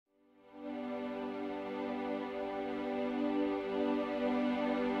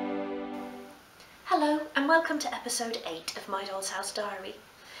Hello and welcome to episode 8 of My Doll's House Diary.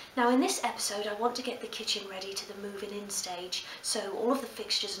 Now in this episode I want to get the kitchen ready to the moving in stage, so all of the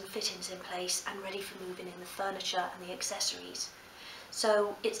fixtures and fittings in place and ready for moving in the furniture and the accessories.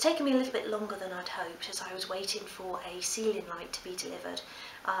 So it's taken me a little bit longer than I'd hoped, as I was waiting for a ceiling light to be delivered.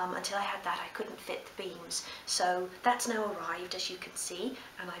 Until I had that I couldn't fit the beams, so that's now arrived, as you can see,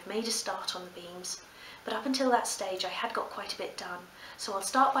 and I've made a start on the beams. But up until that stage I had got quite a bit done, so I'll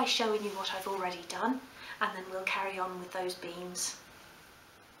start by showing you what I've already done and then we'll carry on with those beams.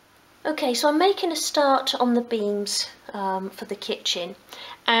 Okay, so I'm making a start on the beams for the kitchen,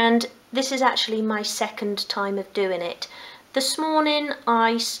 and this is actually my second time of doing it. This morning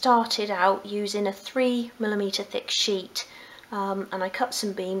I started out using a 3mm thick sheet and I cut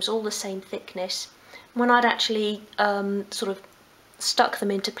some beams all the same thickness. When I'd actually sort of stuck them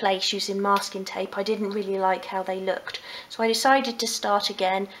into place using masking tape, I didn't really like how they looked, so I decided to start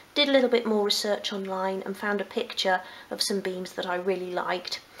again, did a little bit more research online and found a picture of some beams that I really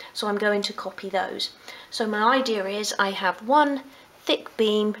liked, so I'm going to copy those. So my idea is I have one thick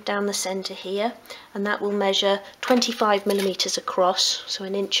beam down the centre here, and that will measure 25mm across, so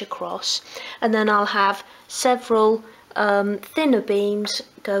an inch across, and then I'll have several thinner beams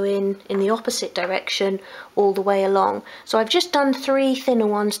going in the opposite direction all the way along. So I've just done 3 thinner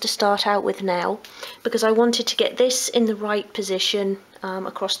ones to start out with now, because I wanted to get this in the right position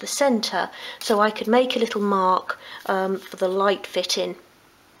across the centre, so I could make a little mark for the light fitting.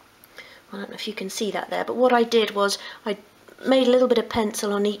 I don't know if you can see that there, but what I did was I made a little bit of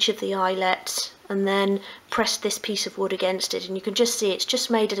pencil on each of the eyelets and then pressed this piece of wood against it, and you can just see it's just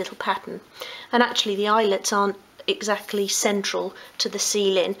made a little pattern. And actually the eyelets aren't exactly central to the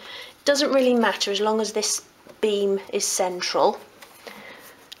ceiling. It doesn't really matter as long as this beam is central.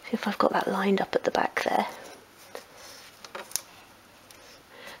 See if I've got that lined up at the back there.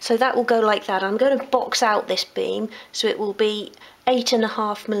 So that will go like that. I'm going to box out this beam so it will be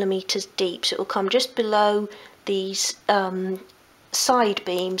 8.5mm deep, so it will come just below these side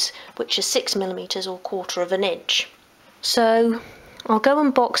beams, which are 6mm or 1/4 of an inch. So I'll go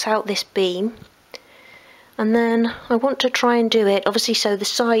and box out this beam, and then I want to try and do it obviously so the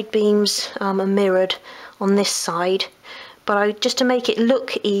side beams are mirrored on this side, but just to make it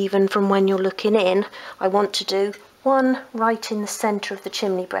look even from when you're looking in, I want to do one right in the centre of the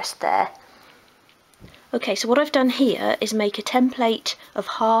chimney breast there. Okay, so what I've done here is make a template of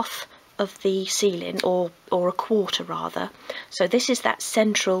half of the ceiling, or 1/4 rather. So this is that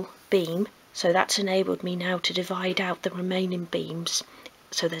central beam, so that's enabled me now to divide out the remaining beams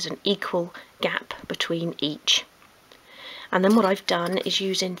so there's an equal gap between each. And then what I've done is,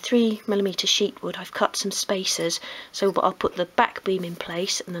 using 3mm sheet wood, I've cut some spacers, so I'll put the back beam in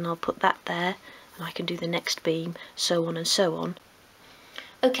place and then I'll put that there, and I can do the next beam, so on and so on.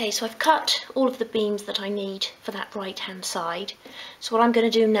 Okay, so I've cut all of the beams that I need for that right hand side. So what I'm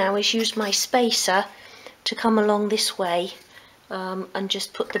going to do now is use my spacer to come along this way and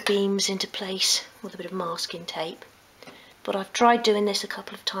just put the beams into place with a bit of masking tape. But I've tried doing this a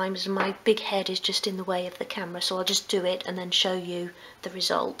couple of times and my big head is just in the way of the camera, so I'll just do it and then show you the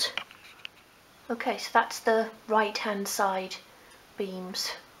result. Okay, so that's the right hand side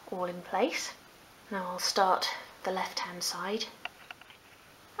beams all in place. Now I'll start the left hand side.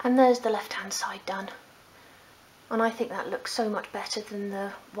 And there's the left hand side done, and I think that looks so much better than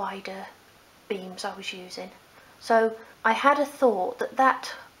the wider beams I was using. So I had a thought that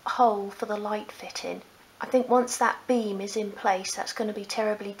that hole for the light fitting, I think once that beam is in place that's going to be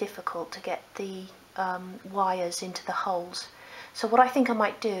terribly difficult to get the wires into the holes. So what I think I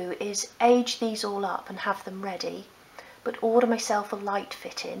might do is age these all up and have them ready, but order myself a light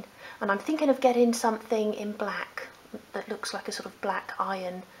fitting, and I'm thinking of getting something in black that looks like a sort of black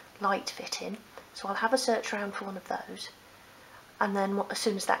iron light fitting, so I'll have a search around for one of those, and then as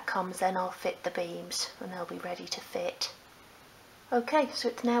soon as that comes, then I'll fit the beams and they'll be ready to fit. Okay, so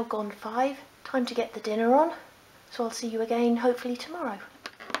it's now gone 5, time to get the dinner on, so I'll see you again hopefully tomorrow.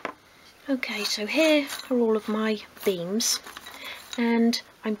 Okay, so here are all of my beams, and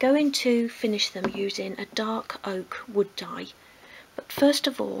I'm going to finish them using a dark oak wood dye. But first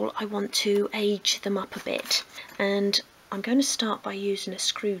of all I want to age them up a bit, and I'm going to start by using a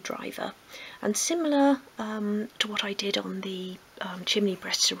screwdriver, and similar to what I did on the chimney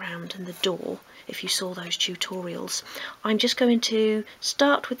breast surround and the door, if you saw those tutorials, I'm just going to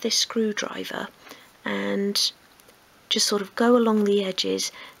start with this screwdriver and just sort of go along the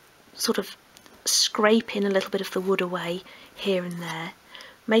edges, sort of scraping a little bit of the wood away here and there,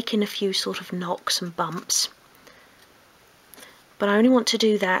 making a few sort of knocks and bumps. but I only want to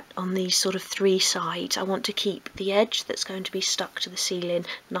do that on these sort of 3 sides. I want to keep the edge that's going to be stuck to the ceiling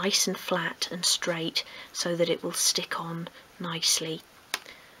nice and flat and straight so that it will stick on nicely.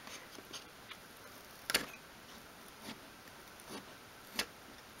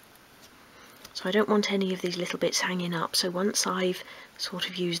 So I don't want any of these little bits hanging up, so once I've sort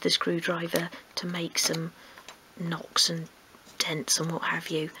of used the screwdriver to make some knocks and dents and what have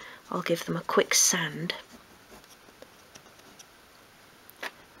you, I'll give them a quick sand,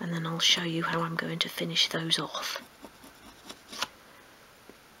 and then I'll show you how I'm going to finish those off.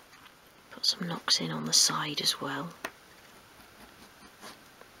 Put some knocks in on the side as well.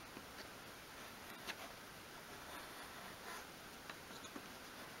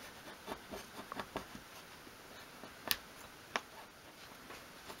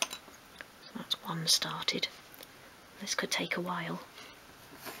 One started. This could take a while.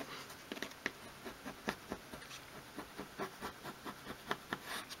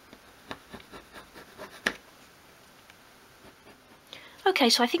 Okay,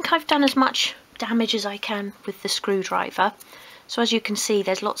 so I think I've done as much damage as I can with the screwdriver. So as you can see,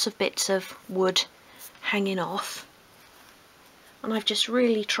 there's lots of bits of wood hanging off, and I've just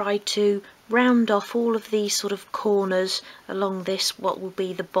really tried to round off all of these sort of corners along this, what will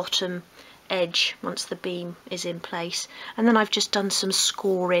be the bottom edge once the beam is in place, and then I've just done some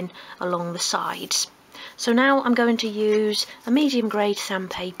scoring along the sides. So now I'm going to use a medium grade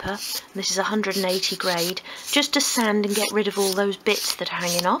sandpaper, and this is 180 grade, just to sand and get rid of all those bits that are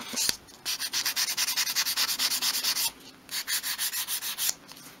hanging off.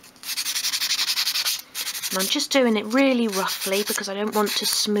 And I'm just doing it really roughly because I don't want to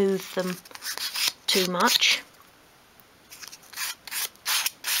smooth them too much.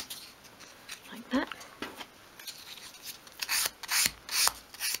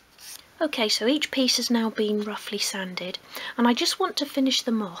 Okay, so each piece has now been roughly sanded, and I just want to finish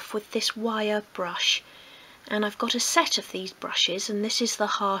them off with this wire brush. And I've got a set of these brushes, and this is the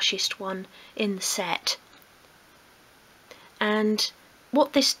harshest one in the set. And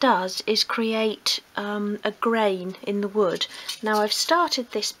what this does is create a grain in the wood. Now I've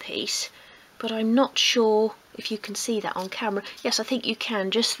started this piece, but I'm not sure if you can see that on camera. Yes, I think you can,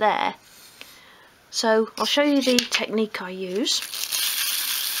 just there. So I'll show you the technique I use.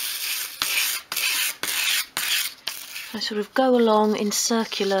 I sort of go along in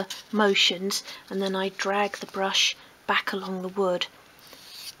circular motions, and then I drag the brush back along the wood,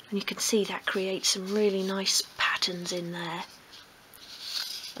 and you can see that creates some really nice patterns in there,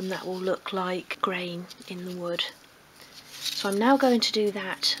 and that will look like grain in the wood. So I'm now going to do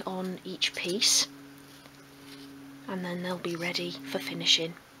that on each piece, and then they'll be ready for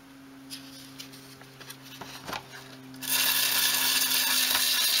finishing.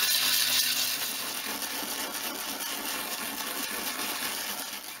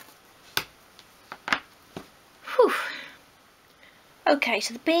 Okay,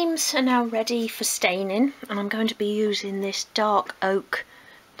 so the beams are now ready for staining, and I'm going to be using this dark oak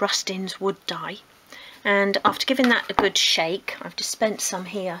Rustin's wood dye. And after giving that a good shake, I've dispensed some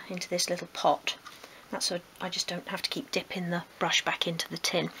here into this little pot. That's so I just don't have to keep dipping the brush back into the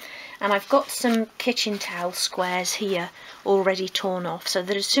tin. And I've got some kitchen towel squares here already torn off, so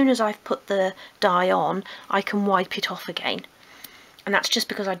that as soon as I've put the dye on, I can wipe it off again. And that's just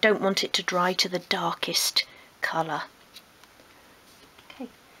because I don't want it to dry to the darkest colour.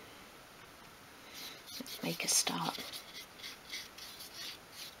 Let's make a start.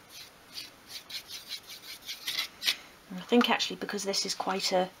 And I think actually, because this is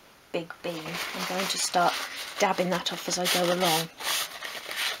quite a big beam, I'm going to start dabbing that off as I go along.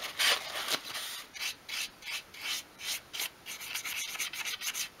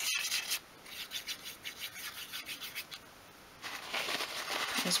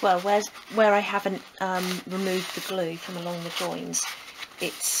 As well, where I haven't removed the glue from along the joins,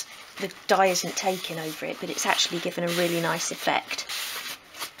 the dye isn't taking over it, but it's actually given a really nice effect.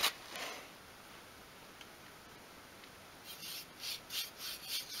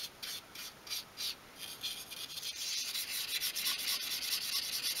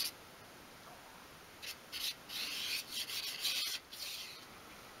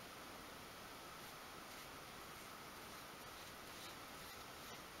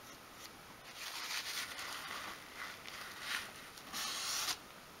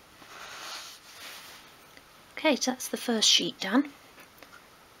 Okay, so that's the first sheet done.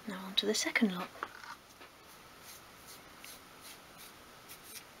 Now on to the second lot.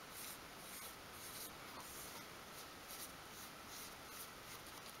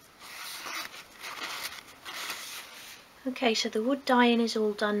 Okay, so the wood dyeing is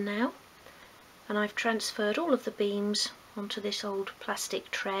all done now, and I've transferred all of the beams onto this old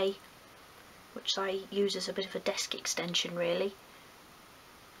plastic tray, which I use as a bit of a desk extension really,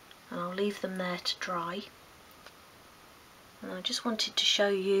 and I'll leave them there to dry. And I just wanted to show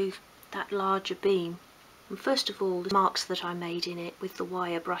you that larger beam, and first of all the marks that I made in it with the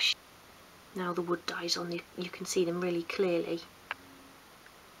wire brush. Now the wood dye's on, you can see them really clearly,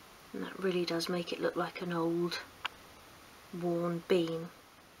 and that really does make it look like an old worn beam.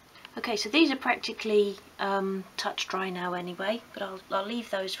 Okay, so these are practically touch dry now anyway, but I'll leave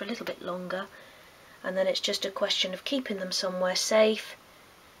those for a little bit longer, and then it's just a question of keeping them somewhere safe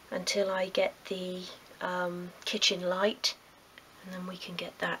until I get the kitchen light, and then we can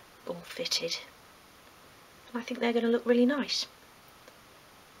get that all fitted. And I think they're going to look really nice.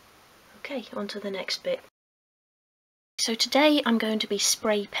 Okay, on to the next bit. So today I'm going to be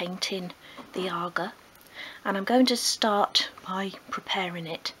spray painting the Aga, and I'm going to start by preparing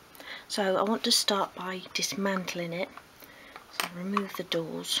it. So I want to start by dismantling it. So remove the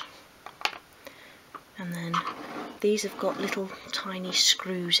doors, and then these have got little tiny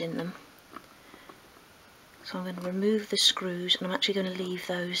screws in them. So I'm going to remove the screws, and I'm actually going to leave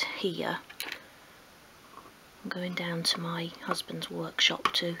those here. I'm going down to my husband's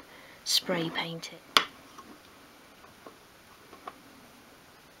workshop to spray paint it.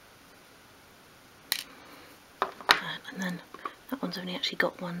 And then that one's only actually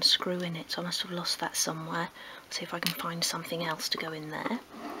got one screw in it, so I must have lost that somewhere. I'll see if I can find something else to go in there.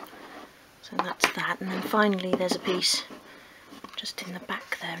 So that's that, and then finally there's a piece just in the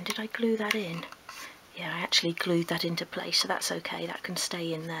back there, and did I glue that in? Yeah, I actually glued that into place, so that's okay, that can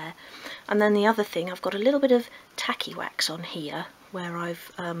stay in there. And then the other thing, I've got a little bit of tacky wax on here where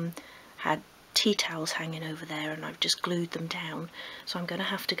I've had tea towels hanging over there, and I've just glued them down, so I'm going to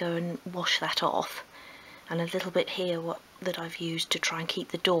have to go and wash that off. And a little bit here that I've used to try and keep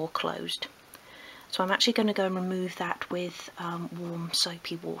the door closed. So I'm actually going to go and remove that with warm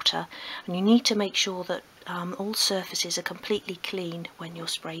soapy water, and you need to make sure that all surfaces are completely clean when you're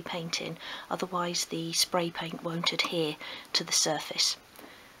spray painting, otherwise the spray paint won't adhere to the surface.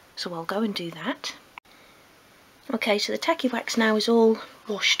 So I'll go and do that. Okay, so the tacky wax now is all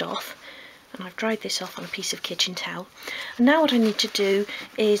washed off, and I've dried this off on a piece of kitchen towel. And now what I need to do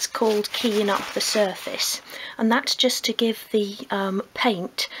is called keying up the surface, and that's just to give the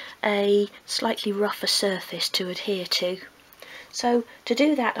paint a slightly rougher surface to adhere to. So to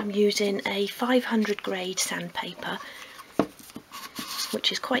do that I'm using a 500 grade sandpaper,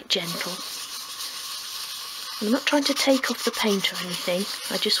 which is quite gentle. And I'm not trying to take off the paint or anything,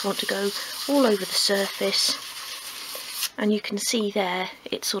 I just want to go all over the surface. And you can see there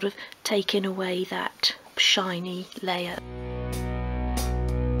it's sort of taking away that shiny layer.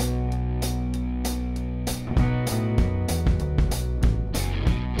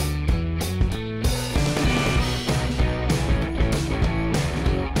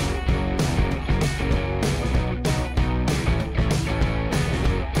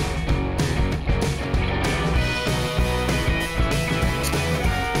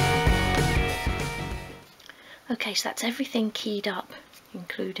 Okay, so that's everything keyed up,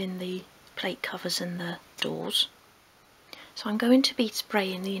 including the plate covers and the doors. So I'm going to be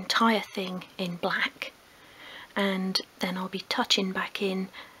spraying the entire thing in black, and then I'll be touching back in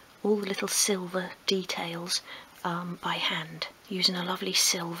all the little silver details by hand, using a lovely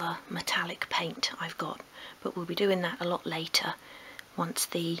silver metallic paint I've got, but we'll be doing that a lot later once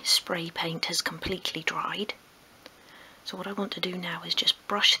the spray paint has completely dried. So what I want to do now is just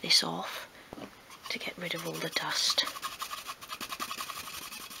brush this off to get rid of all the dust.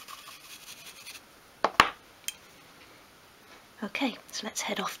 Okay, so let's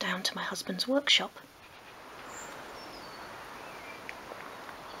head off down to my husband's workshop.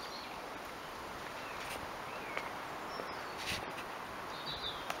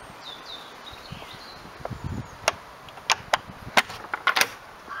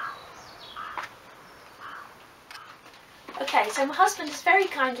 Okay, so my husband has very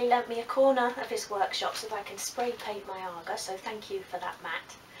kindly lent me a corner of his workshop so that I can spray paint my Aga, so thank you for that,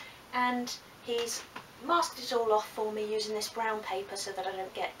 Matt. And he's masked it all off for me using this brown paper so that I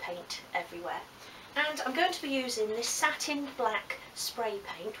don't get paint everywhere. And I'm going to be using this satin black spray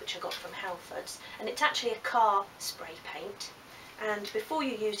paint, which I got from Halfords, and it's actually a car spray paint. And before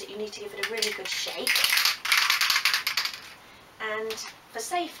you use it, you need to give it a really good shake. And for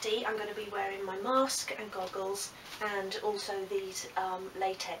safety, I'm going to be wearing my mask and goggles, and also these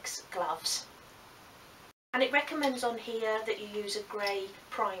latex gloves. And it recommends on here that you use a grey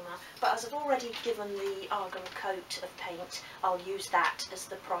primer, but as I've already given the Aga a coat of paint, I'll use that as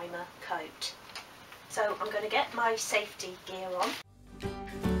the primer coat. So I'm going to get my safety gear on.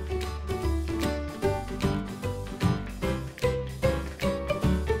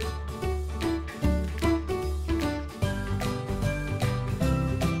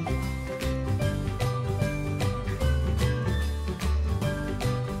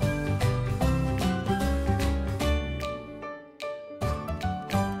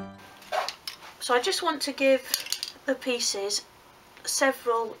 So I just want to give the pieces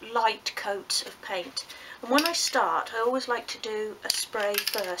several light coats of paint, and when I start I always like to do a spray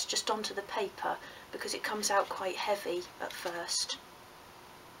first just onto the paper because it comes out quite heavy at first.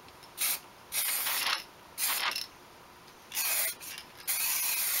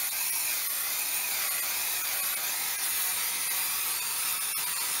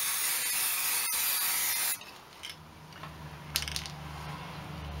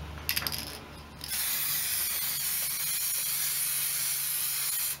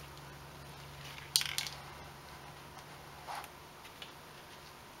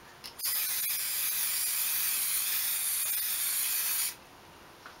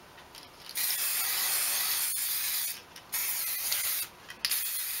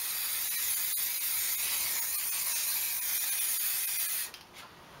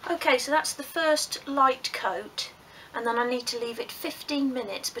 Okay, so that's the first light coat, and then I need to leave it 15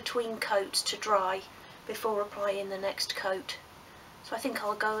 minutes between coats to dry before applying the next coat. So I think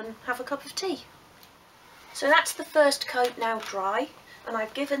I'll go and have a cup of tea. So that's the first coat now dry, and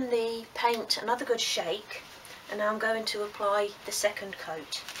I've given the paint another good shake, and now I'm going to apply the second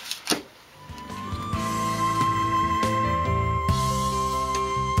coat.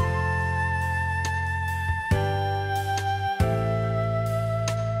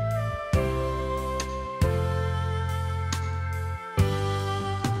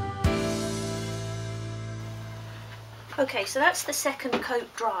 Okay, so that's the second coat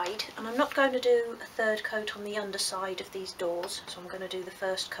dried, and I'm not going to do a third coat on the underside of these doors, so I'm going to do the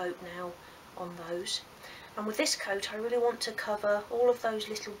first coat now on those. And with this coat I really want to cover all of those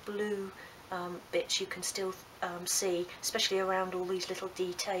little blue bits you can still see, especially around all these little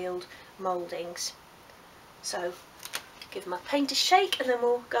detailed mouldings. So give my paint a shake and then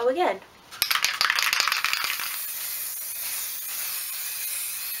we'll go again.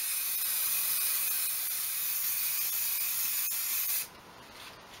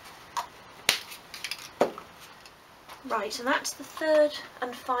 Right, and that's the third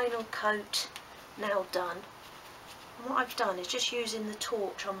and final coat now done. And what I've done is, just using the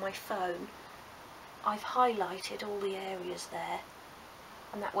torch on my phone, I've highlighted all the areas there,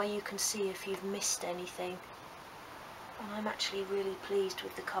 and that way you can see if you've missed anything. And I'm actually really pleased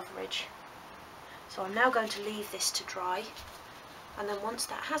with the coverage. So I'm now going to leave this to dry, and then once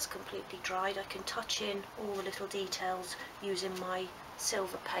that has completely dried I can touch in all the little details using my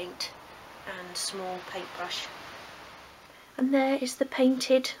silver paint and small paintbrush. And there is the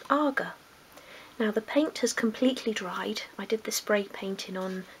painted Aga. Now the paint has completely dried. I did the spray painting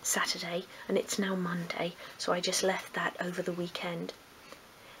on Saturday and it's now Monday, so I just left that over the weekend.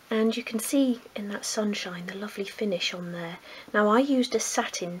 And you can see in that sunshine the lovely finish on there. Now I used a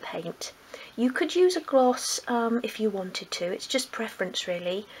satin paint. You could use a gloss if you wanted to, it's just preference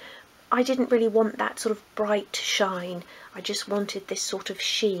really. I didn't really want that sort of bright shine, I just wanted this sort of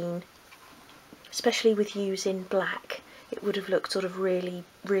sheen, especially with using black. It would have looked sort of really,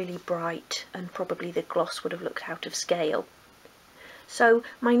 really bright, and probably the gloss would have looked out of scale. So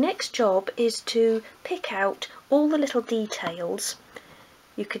my next job is to pick out all the little details.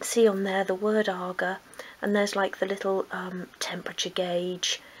 You can see on there the word Aga, and there's like the little temperature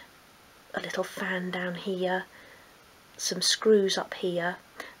gauge, a little fan down here, some screws up here,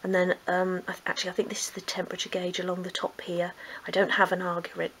 and then actually I think this is the temperature gauge along the top here. I don't have an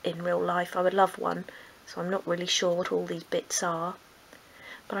Aga in real life, I would love one. So I'm not really sure what all these bits are,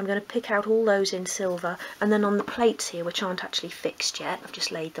 but I'm going to pick out all those in silver, and then on the plates here, which aren't actually fixed yet, I've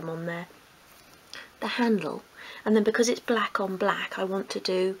just laid them on there, the handle, and then because it's black on black I want to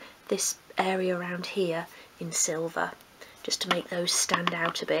do this area around here in silver, just to make those stand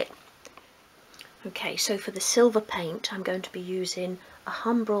out a bit. Okay, so for the silver paint I'm going to be using a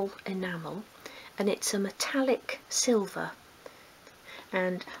Humbrol enamel, and it's a metallic silver,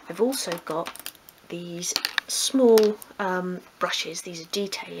 and I've also got these small brushes. These are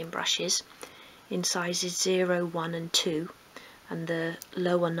detailing brushes in sizes 0, 1 and 2, and the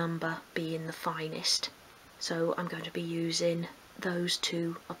lower number being the finest. So I'm going to be using those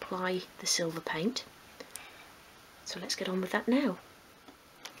to apply the silver paint. So let's get on with that now.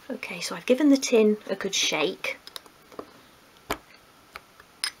 Okay, so I've given the tin a good shake.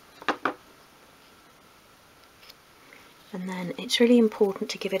 And then it's really important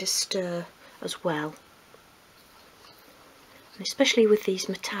to give it a stir as well, and especially with these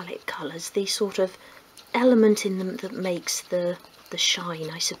metallic colours, the sort of element in them that makes the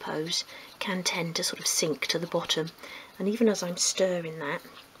shine, I suppose, can tend to sort of sink to the bottom. And even as I'm stirring that,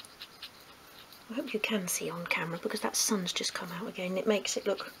 I hope you can see on camera because that sun's just come out again, it makes it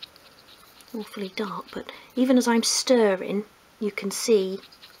look awfully dark, but even as I'm stirring you can see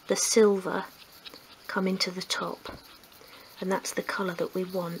the silver come into the top, and that's the colour that we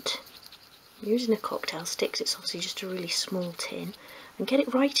want. I'm using a cocktail stick, it's obviously just a really small tin, and get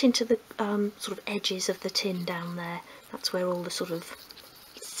it right into the sort of edges of the tin down there. That's where all the sort of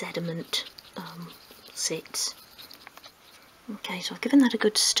sediment sits. Okay, so I've given that a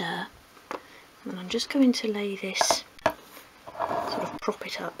good stir, and I'm just going to lay this, sort of prop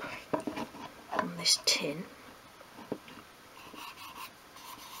it up on this tin.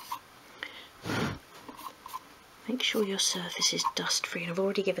 Make sure your surface is dust free, and I've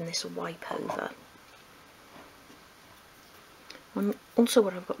already given this a wipe over. Also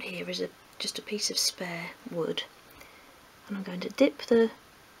what I've got here is just a piece of spare wood, and I'm going to dip the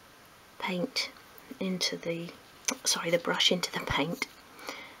paint into the brush into the paint,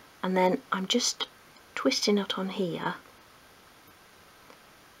 and then I'm just twisting it on here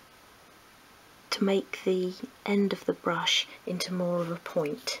to make the end of the brush into more of a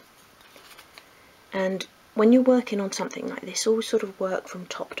point. And when you're working on something like this, always sort of work from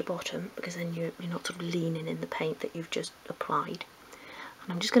top to bottom, because then you're not sort of leaning in the paint that you've just applied.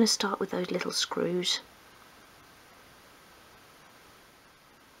 And I'm just going to start with those little screws.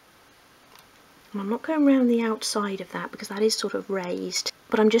 And I'm not going around the outside of that because that is sort of raised,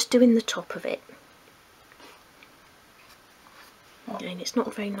 but I'm just doing the top of it. Again, it's not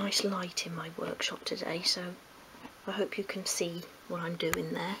a very nice light in my workshop today, so I hope you can see what I'm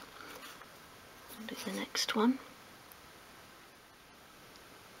doing there. I'll do the next one.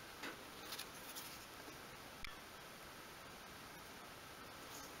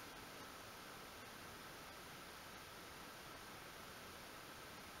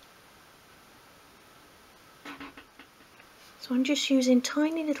 So I'm just using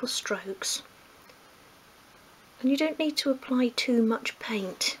tiny little strokes, and you don't need to apply too much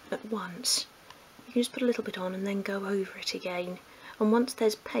paint at once. You can just put a little bit on and then go over it again. And once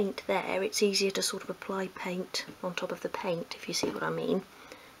there's paint there, it's easier to sort of apply paint on top of the paint, if you see what I mean,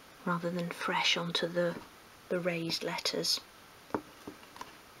 rather than fresh onto the raised letters.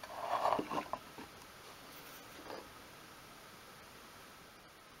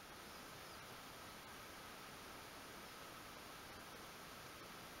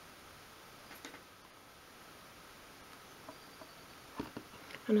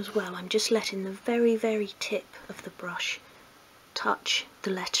 And as well, I'm just letting the very, very tip of the brush touch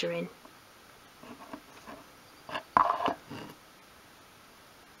the lettering.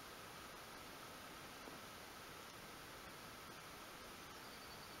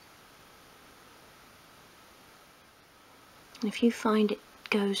 And if you find it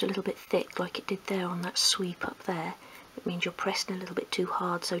goes a little bit thick, like it did there on that sweep up there, it means you're pressing a little bit too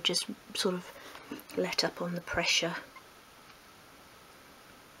hard, so just sort of let up on the pressure.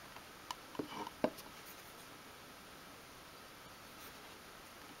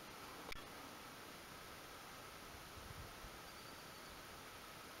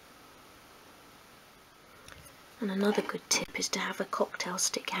 And another good tip is to have a cocktail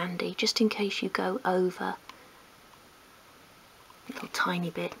stick handy, just in case you go over a little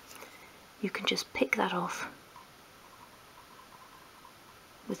tiny bit. You can just pick that off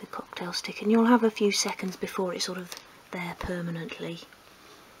with a cocktail stick, and you'll have a few seconds before it's sort of there permanently.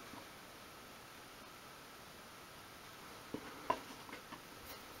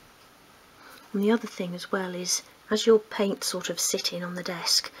 And the other thing as well is, as your paint's sort of sitting on the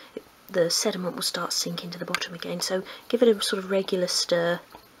desk, the sediment will start sinking to the bottom again, so give it a sort of regular stir.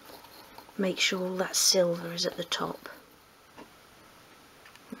 Make sure all that silver is at the top.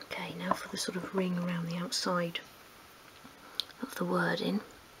 Okay, now for the sort of ring around the outside of the wording.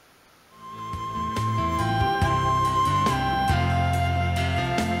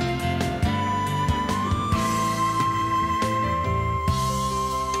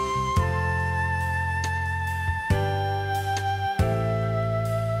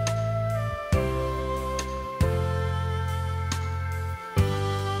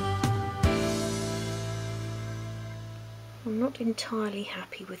 I'm not entirely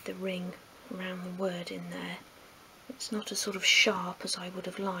happy with the ring around the word in there. It's not as sort of sharp as I would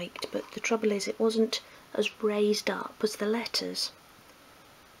have liked, but the trouble is it wasn't as raised up as the letters.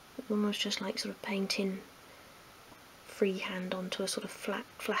 It was almost just like sort of painting freehand onto a sort of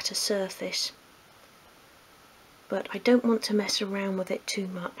flatter surface. But I don't want to mess around with it too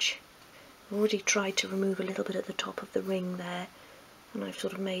much. I've already tried to remove a little bit at the top of the ring there, and I've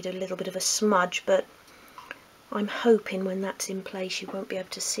sort of made a little bit of a smudge, but I'm hoping when that's in place you won't be able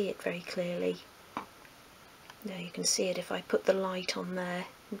to see it very clearly. There, you can see it if I put the light on there.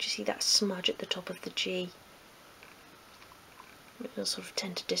 You can see that smudge at the top of the G. It'll sort of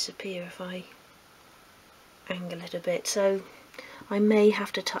tend to disappear if I angle it a bit. So I may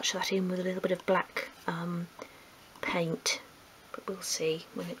have to touch that in with a little bit of black paint, but we'll see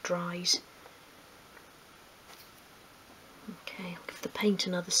when it dries. Okay, I'll give the paint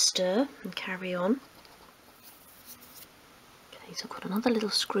another stir and carry on. Okay, so I've got another little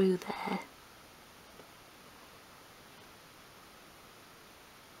screw there.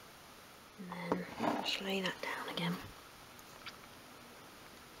 And then I'll just lay that down again.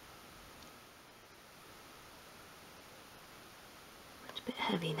 It's a bit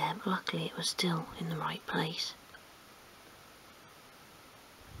heavy there, but luckily it was still in the right place.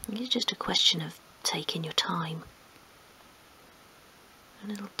 I think it's just a question of taking your time. A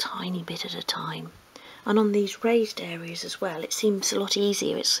little tiny bit at a time. And on these raised areas as well, it seems a lot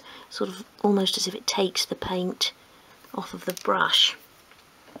easier. It's sort of almost as if it takes the paint off of the brush.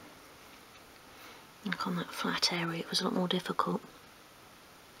 Like on that flat area, it was a lot more difficult.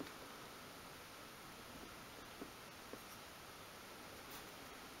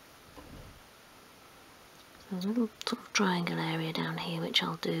 There's a little sort of triangle area down here which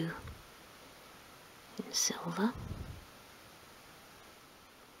I'll do in silver.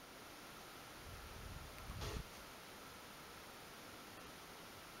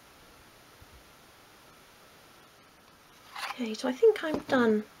 Okay, so I think I'm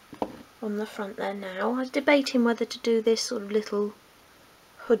done on the front there now. I was debating whether to do this sort of little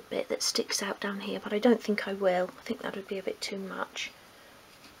hood bit that sticks out down here, but I don't think I will. I think that would be a bit too much.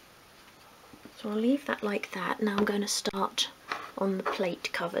 So I'll leave that like that. Now I'm going to start on the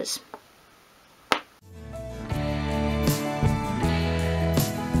plate covers.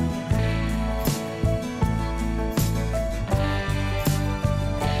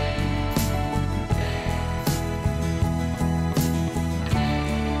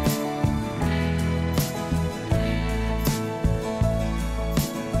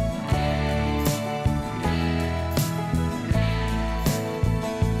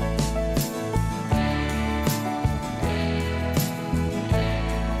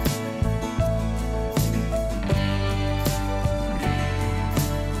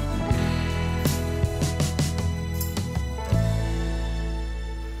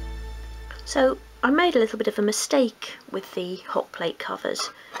 So I made a little bit of a mistake with the hot plate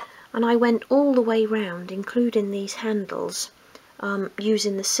covers, and I went all the way round, including these handles,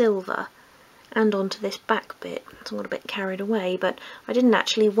 using the silver and onto this back bit. So I got a bit carried away, but I didn't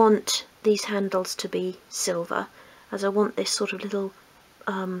actually want these handles to be silver, as I want this sort of little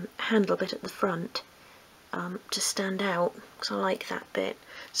handle bit at the front to stand out, because I like that bit.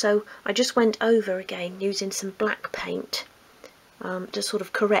 So I just went over again using some black paint to sort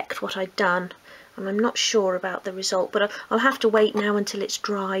of correct what I'd done, and I'm not sure about the result, but I'll have to wait now until it's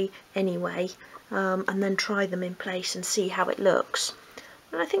dry anyway, and then try them in place and see how it looks.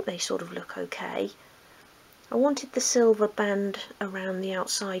 And I think they sort of look okay. I wanted the silver band around the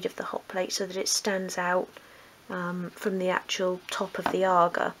outside of the hot plate so that it stands out from the actual top of the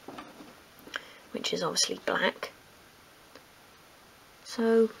Aga, which is obviously black.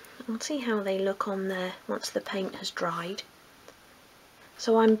 So I'll see how they look on there once the paint has dried.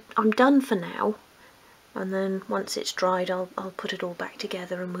 So I'm done for now, and then once it's dried I'll put it all back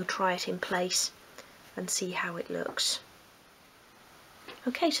together and we'll try it in place and see how it looks.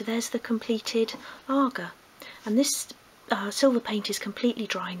 Okay, so there's the completed Aga, and this silver paint is completely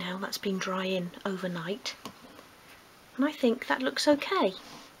dry now. That's been drying overnight, and I think that looks okay.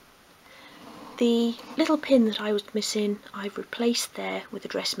 The little pin that I was missing I've replaced there with a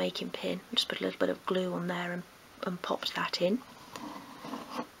dressmaking pin. Just put a little bit of glue on there and popped that in.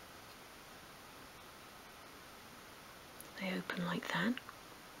 They open like that,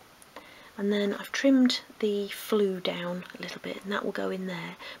 and then I've trimmed the flue down a little bit, and that will go in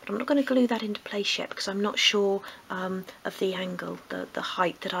there, but I'm not going to glue that into place yet because I'm not sure of the angle, the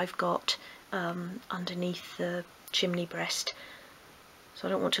height that I've got underneath the chimney breast, so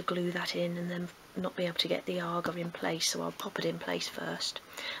I don't want to glue that in and then not be able to get the Aga in place, so I'll pop it in place first.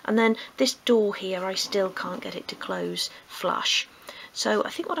 And then this door here, I still can't get it to close flush. So I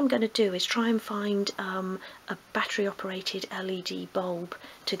think what I'm going to do is try and find a battery operated LED bulb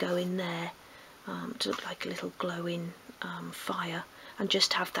to go in there to look like a little glowing fire, and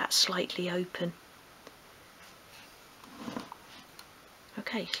just have that slightly open.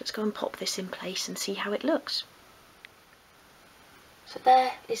 Okay, so let's go and pop this in place and see how it looks. So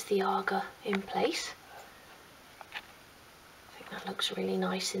there is the Aga in place. I think that looks really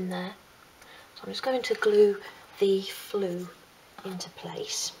nice in there. So I'm just going to glue the flue into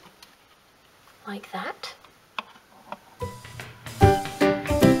place like that.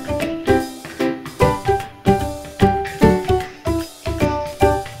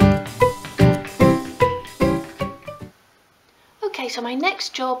 so my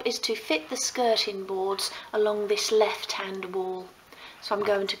next job is to fit the skirting boards along this left-hand wall. So I'm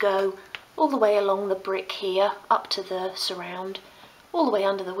going to go all the way along the brick here, up to the surround, all the way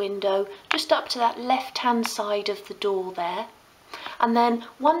under the window, just up to that left-hand side of the door there. And then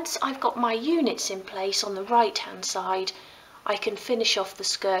once I've got my units in place on the right-hand side, I can finish off the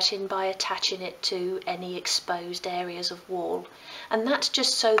skirting by attaching it to any exposed areas of wall. And that's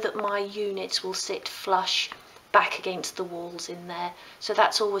just so that my units will sit flush back against the walls in there. So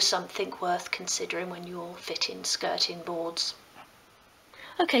that's always something worth considering when you're fitting skirting boards.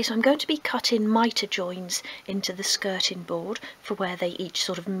 Okay, so I'm going to be cutting mitre joins into the skirting board for where they each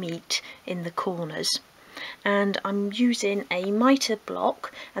sort of meet in the corners. And I'm using a mitre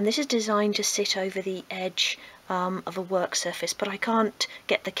block, and this is designed to sit over the edge of a work surface, but I can't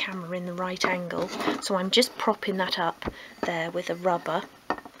get the camera in the right angle, so I'm just propping that up there with a rubber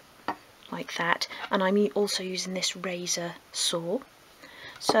like that, and I'm also using this razor saw.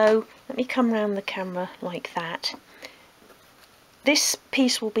 So let me come round the camera like that. This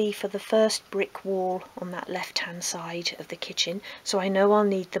piece will be for the first brick wall on that left hand side of the kitchen, so I know I'll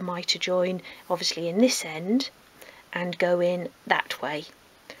need the mitre join obviously in this end and go in that way.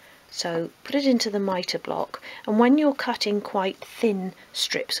 So put it into the mitre block, and when you're cutting quite thin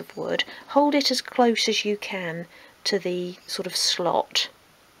strips of wood, hold it as close as you can to the sort of slot.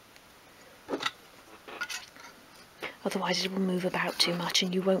 Otherwise it will move about too much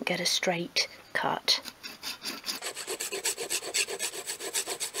and you won't get a straight cut.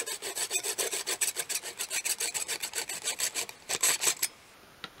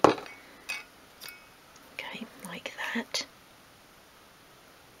 Okay, like that.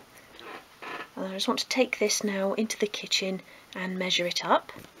 And I just want to take this now into the kitchen and measure it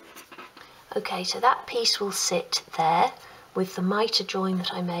up. Okay, so that piece will sit there with the mitre join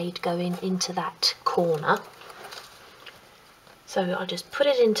that I made going into that corner. So I'll just put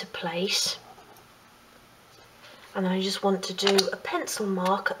it into place, and I just want to do a pencil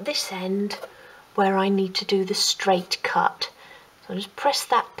mark at this end where I need to do the straight cut. So I'll just press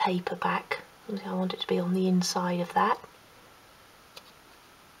that paper back. I want it to be on the inside of that.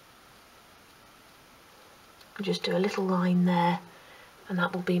 I'll just do a little line there, and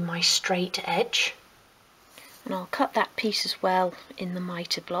that will be my straight edge. And I'll cut that piece as well in the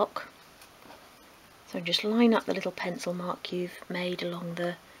mitre block. So just line up the little pencil mark you've made along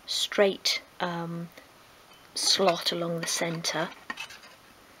the straight slot along the centre.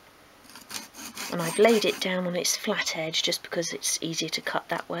 And I've laid it down on its flat edge just because it's easier to cut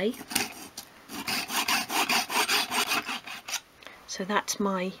that way. So that's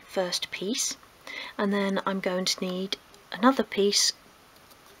my first piece. And then I'm going to need another piece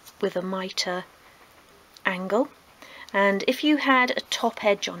with a mitre angle. And if you had a top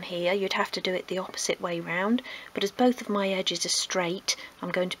edge on here, you'd have to do it the opposite way round, but as both of my edges are straight, I'm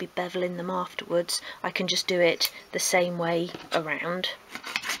going to be beveling them afterwards, I can just do it the same way around.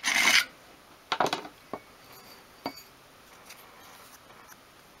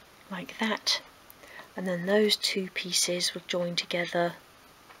 Like that. And then those two pieces will join together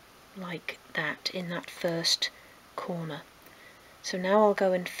like that in that first corner. So now I'll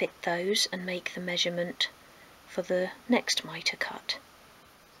go and fit those and make the measurement for the next mitre cut.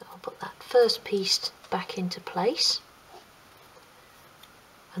 So I'll put that first piece back into place,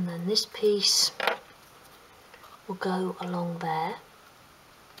 and then this piece will go along there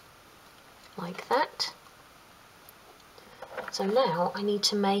like that. So now I need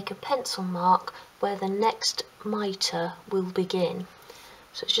to make a pencil mark where the next mitre will begin.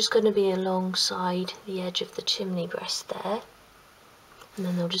 So it's just going to be alongside the edge of the chimney breast there, and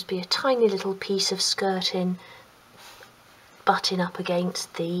then there'll just be a tiny little piece of skirting butting up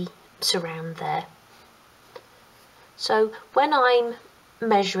against the surround there. So when I'm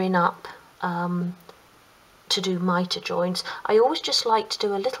measuring up to do mitre joins, I always just like to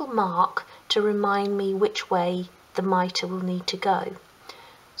do a little mark to remind me which way the mitre will need to go.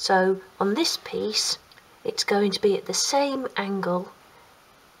 So on this piece it's going to be at the same angle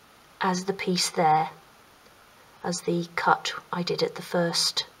as the piece there, as the cut I did at the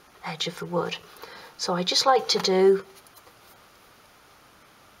first edge of the wood. So I just like to do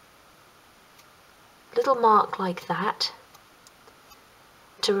a little mark like that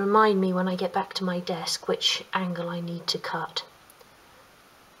to remind me when I get back to my desk which angle I need to cut.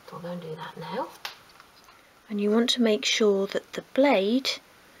 So I'll go and do that now. And you want to make sure that the blade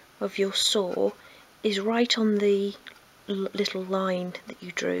of your saw is right on the little line that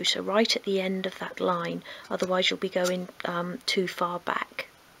you drew, so right at the end of that line, otherwise you'll be going too far back.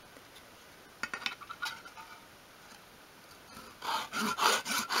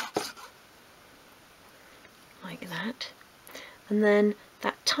 Like that. and then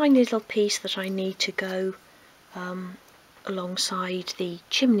that tiny little piece that I need to go alongside the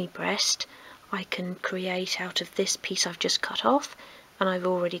chimney breast I can create out of this piece I've just cut off, and I've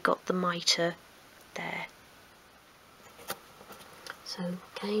already got the mitre there. So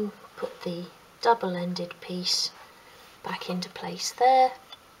again, put the double-ended piece back into place there,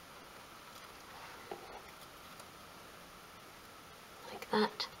 like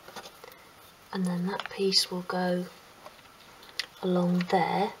that, and then that piece will go along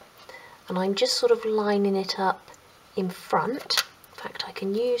there, and I'm just sort of lining it up in front. In fact, I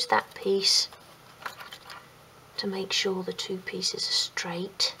can use that piece to make sure the two pieces are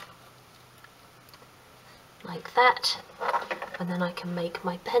straight, like that, and then I can make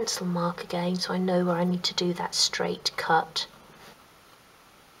my pencil mark again so I know where I need to do that straight cut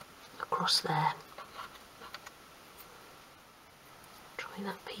across there. Try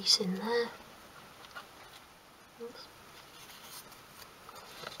that piece in there. Oops.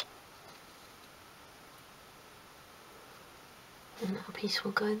 And that piece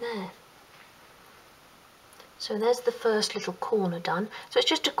will go there. So there's the first little corner done. So it's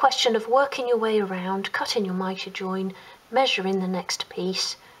just a question of working your way around, cutting your mitre join, measuring the next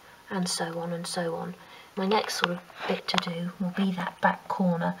piece, and so on and so on. My next sort of bit to do will be that back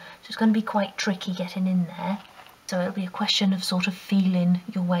corner. So it's going to be quite tricky getting in there. So it'll be a question of sort of feeling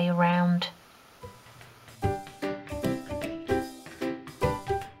your way around.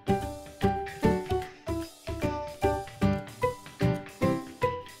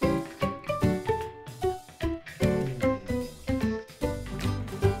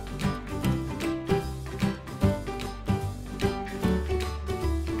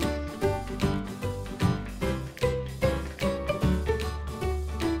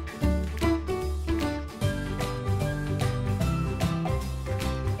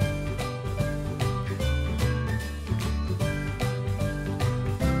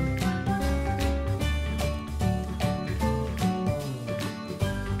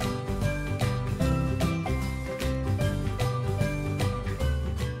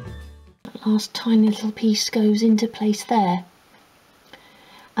 Last tiny little piece goes into place there,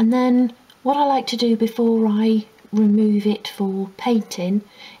 and then what I like to do before I remove it for painting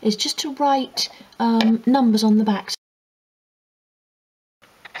is just to write numbers on the back.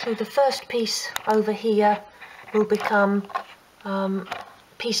 So the first piece over here will become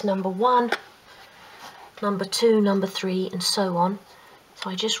piece number 1, number 2, number 3, and so on. So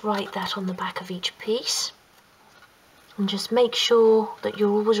I just write that on the back of each piece. And just make sure that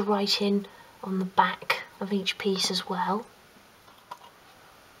you're always writing on the back of each piece as well.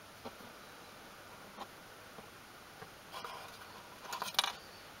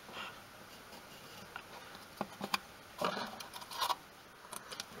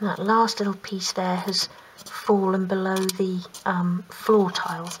 And that last little piece there has fallen below the floor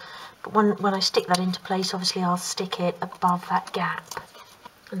tiles, but when I stick that into place, obviously I'll stick it above that gap,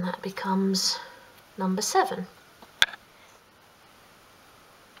 and that becomes number 7.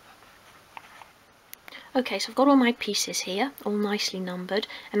 Okay, so I've got all my pieces here, all nicely numbered,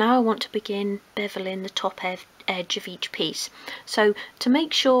 and now I want to begin beveling the top edge of each piece. So to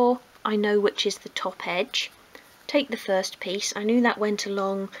make sure I know which is the top edge, take the first piece. I knew that went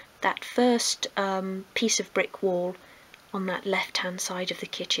along that first piece of brick wall on that left hand side of the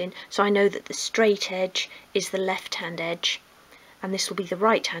kitchen, so I know that the straight edge is the left hand edge, and this will be the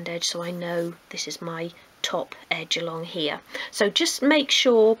right hand edge, so I know this is my top edge along here. So just make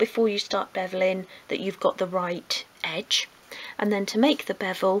sure before you start beveling that you've got the right edge, and then to make the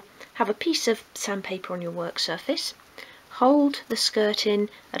bevel, have a piece of sandpaper on your work surface, hold the skirting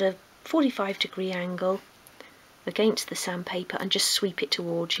at a 45-degree angle against the sandpaper and just sweep it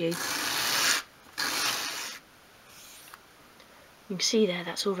towards you. You can see there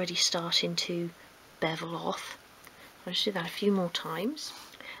that's already starting to bevel off. I'll just do that a few more times.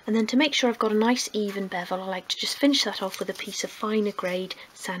 And then to make sure I've got a nice even bevel, I like to just finish that off with a piece of finer grade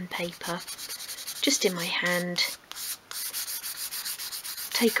sandpaper just in my hand.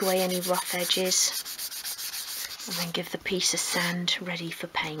 Take away any rough edges and then give the piece of sand ready for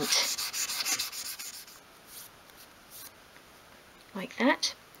paint. Like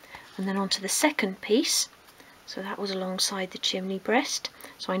that. And then onto the second piece. So that was alongside the chimney breast.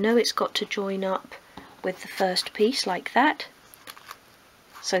 So I know it's got to join up with the first piece like that.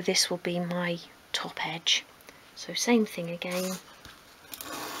 So this will be my top edge. So same thing again.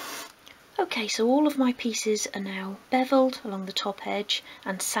 Okay, so all of my pieces are now beveled along the top edge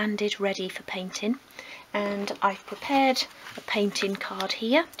and sanded ready for painting. And I've prepared a painting card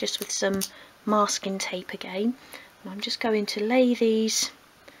here, just with some masking tape again. And I'm just going to lay these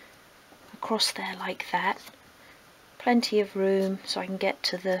across there like that. plenty of room so I can get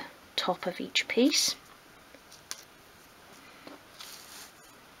to the top of each piece.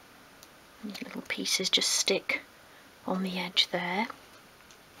 These little pieces just stick on the edge there.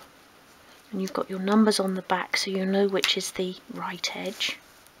 And you've got your numbers on the back so you know which is the right edge.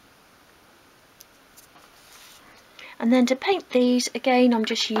 And then to paint these, again I'm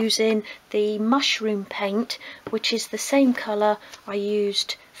just using the mushroom paint, which is the same colour I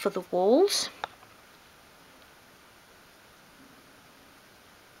used for the walls.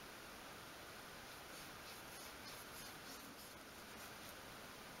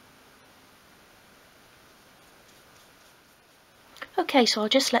 Okay, so I'll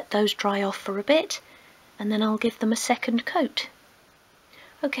just let those dry off for a bit and then I'll give them a second coat.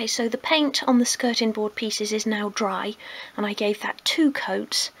 Okay, so the paint on the skirting board pieces is now dry, and I gave that 2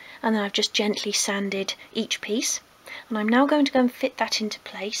 coats, and then I've just gently sanded each piece. And I'm now going to go and fit that into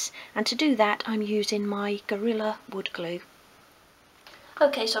place, and to do that I'm using my Gorilla wood glue.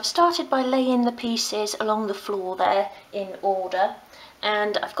 Okay, so I've started by laying the pieces along the floor there in order,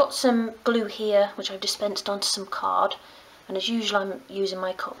 and I've got some glue here which I've dispensed onto some card, and as usual I'm using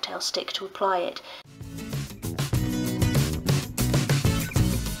my cocktail stick to apply it.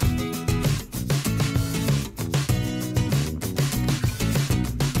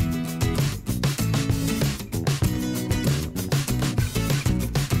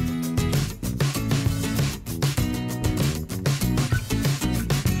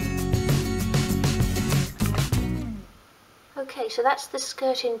 Okay, so that's the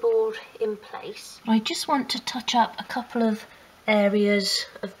skirting board in place. I just want to touch up a couple of areas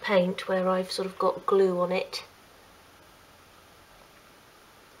of paint where I've sort of got glue on it.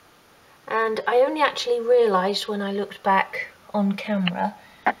 And I only actually realised when I looked back on camera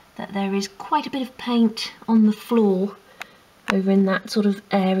that there is quite a bit of paint on the floor over in that sort of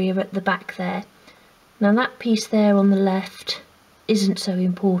area at the back there. Now that piece there on the left isn't so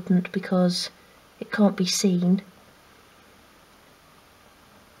important because it can't be seen.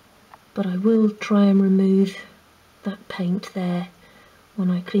 But I will try and remove that paint there when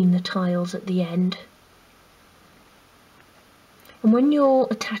I clean the tiles at the end. And when you're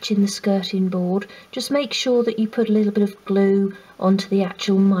attaching the skirting board, just make sure that you put a little bit of glue onto the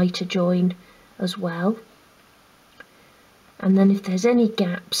actual mitre join as well. And then if there's any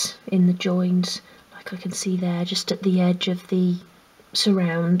gaps in the joins, like I can see there just at the edge of the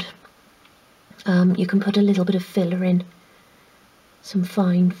surround, you can put a little bit of filler in. Some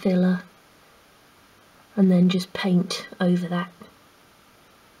fine filler, and then just paint over that,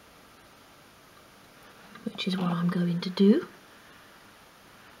 which is what I'm going to do.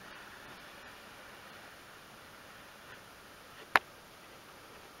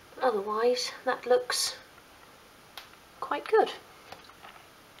 Otherwise that looks quite good.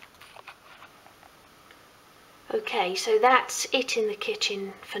 Okay, so that's it in the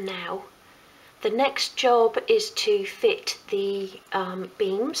kitchen for now. The next job is to fit the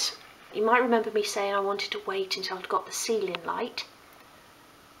beams. You might remember me saying I wanted to wait until I'd got the ceiling light,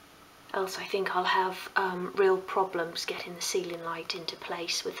 else I think I'll have real problems getting the ceiling light into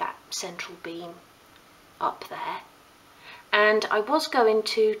place with that central beam up there. And I was going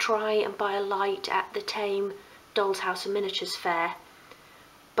to try and buy a light at the Tame Dolls House and Miniatures Fair,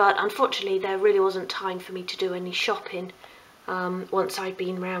 but unfortunately there really wasn't time for me to do any shopping once I'd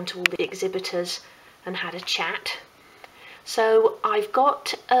been round to all the exhibitors and had a chat. So I've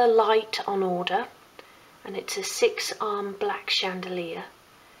got a light on order, and it's a 6-arm black chandelier,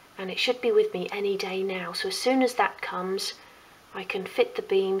 and it should be with me any day now. So as soon as that comes, I can fit the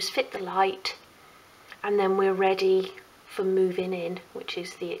beams, fit the light, and then we're ready for moving in, which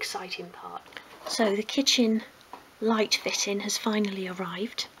is the exciting part. So the kitchen light fitting has finally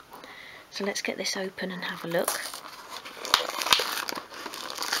arrived. So let's get this open and have a look.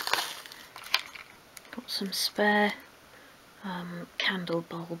 Got some spare candle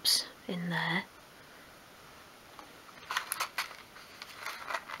bulbs in there.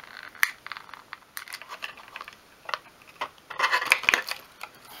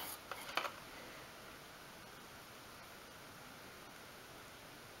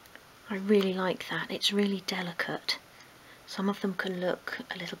 I really like that, it's really delicate. Some of them can look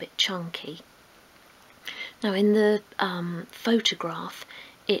a little bit chunky. Now in the photograph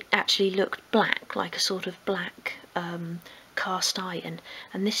it actually looked black, like a sort of black cast iron,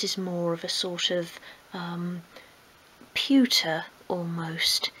 and this is more of a sort of pewter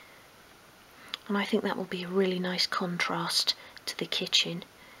almost, and I think that will be a really nice contrast to the kitchen.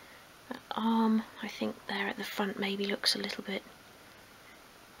 That arm, I think there at the front maybe looks a little bit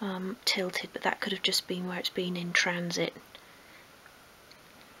tilted, but that could have just been where it's been in transit.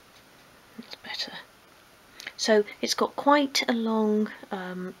 It's better. So it's got quite a long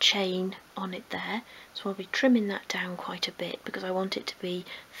chain on it there, so I'll be trimming that down quite a bit because I want it to be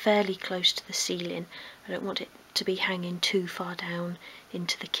fairly close to the ceiling. I don't want it to be hanging too far down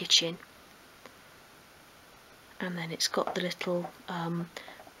into the kitchen. And then it's got the little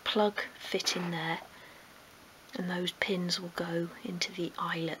plug fit in there, and those pins will go into the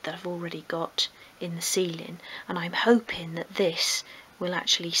eyelet that I've already got in the ceiling, and I'm hoping that this will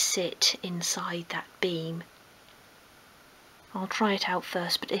actually sit inside that beam. I'll try it out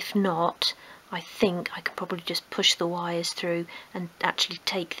first, but if not, I think I could probably just push the wires through and actually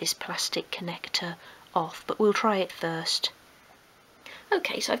take this plastic connector off, but we'll try it first.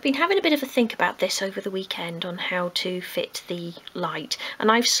 Okay, so I've been having a bit of a think about this over the weekend on how to fit the light,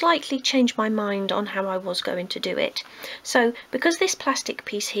 and I've slightly changed my mind on how I was going to do it. So because this plastic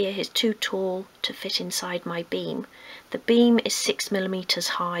piece here is too tall to fit inside my beam, the beam is 6mm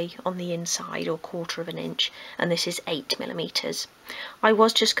high on the inside, or 1/4 of an inch, and this is 8mm. I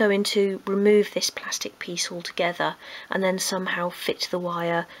was just going to remove this plastic piece altogether and then somehow fit the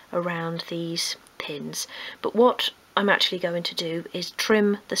wire around these pins, but what I'm actually going to do is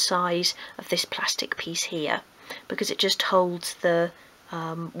trim the size of this plastic piece here, because it just holds the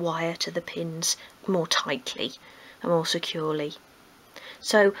wire to the pins more tightly and more securely.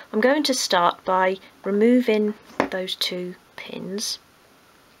 So I'm going to start by removing those 2 pins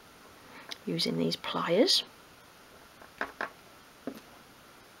using these pliers.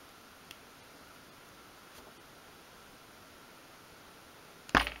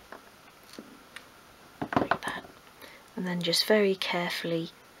 Like that. And then just very carefully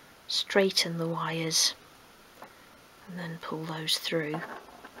straighten the wires and then pull those through.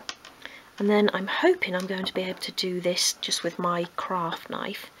 And then I'm hoping I'm going to be able to do this just with my craft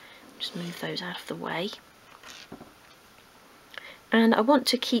knife. Just move those out of the way. And I want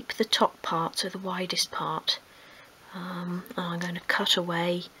to keep the top part, so the widest part. And I'm going to cut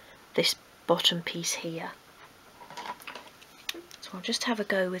away this bottom piece here. So I'll just have a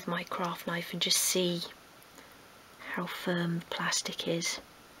go with my craft knife and just see how firm the plastic is.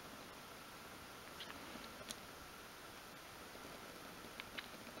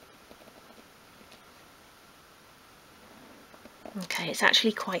 Okay, it's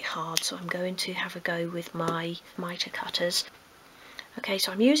actually quite hard, so I'm going to have a go with my mitre cutters. Okay,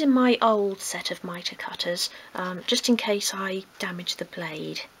 so I'm using my old set of mitre cutters, just in case I damage the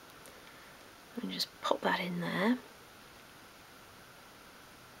blade. And just pop that in there.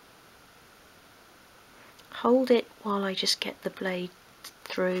 Hold it while I just get the blade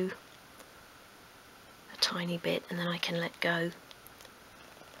through a tiny bit, and then I can let go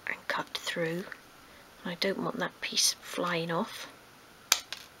and cut through. I don't want that piece flying off.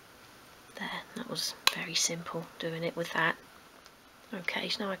 There, that was very simple doing it with that. Okay,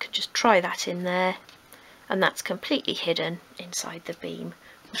 so now I can just try that in there, and that's completely hidden inside the beam,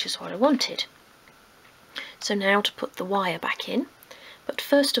 which is what I wanted. So now to put the wire back in, but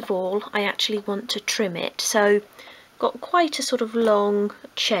first of all I actually want to trim it. So got quite a sort of long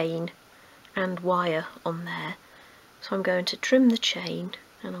chain and wire on there, so I'm going to trim the chain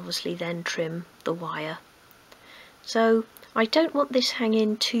and obviously then trim the wire. So I don't want this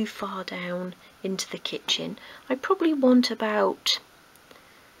hanging too far down into the kitchen. I probably want about,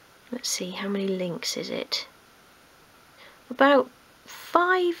 let's see, how many links is it? About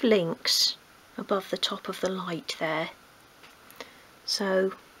 5 links above the top of the light there.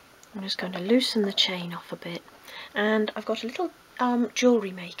 So I'm just going to loosen the chain off a bit, and I've got a little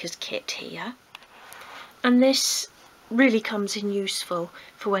jewellery maker's kit here, and this really comes in useful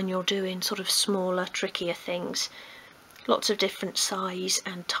for when you're doing sort of smaller, trickier things. Lots of different size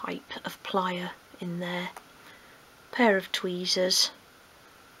and type of plier in there, a pair of tweezers,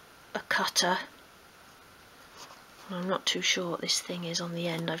 a cutter. I'm not too sure what this thing is on the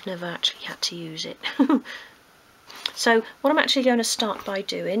end, I've never actually had to use it. So what I'm actually going to start by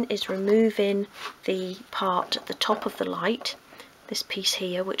doing is removing the part at the top of the light, this piece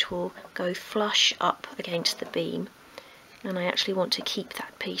here, which will go flush up against the beam, and I actually want to keep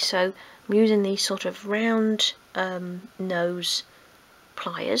that piece. So I'm using these sort of round nose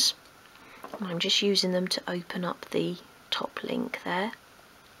pliers, and I'm just using them to open up the top link there.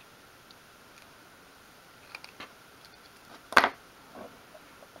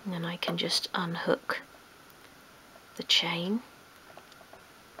 And then I can just unhook the chain.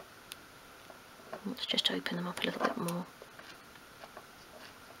 Let's just open them up a little bit more.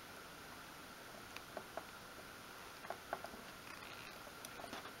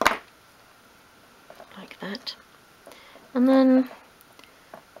 Like that. And then,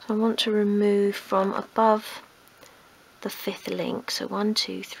 so I want to remove from above the 5th link, so 1,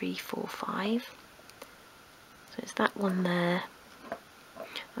 2, 3, 4, 5. So it's that one there.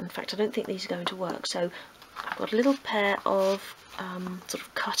 In fact, I don't think these are going to work, so I've got a little pair of sort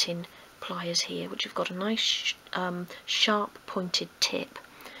of cutting pliers here, which have got a nice sharp pointed tip.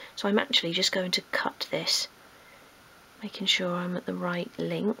 So I'm actually just going to cut this, making sure I'm at the right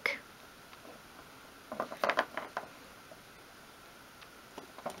link.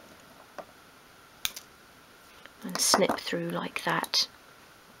 And snip through like that.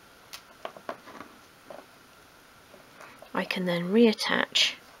 I can then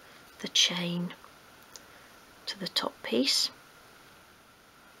reattach the chain to the top piece.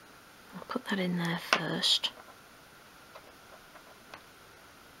 I'll put that in there first.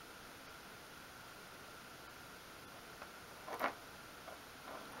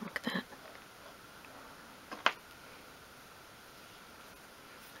 Like that.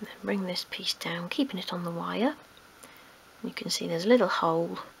 And then bring this piece down, keeping it on the wire. You can see there's a little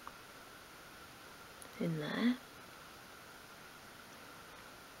hole in there.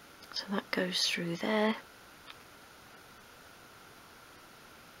 So that goes through there.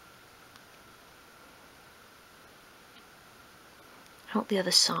 Out the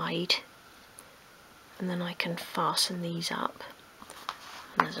other side, and then I can fasten these up.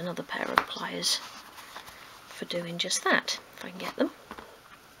 And there's another pair of pliers for doing just that, if I can get them.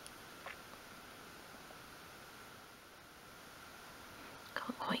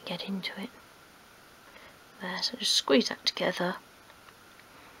 Can't quite get into it. There, so just squeeze that together.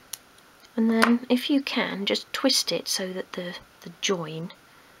 And then, if you can, just twist it so that the join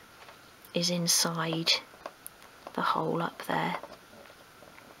is inside the hole up there.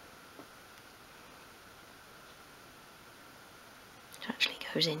 It actually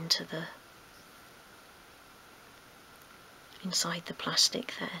goes into the inside the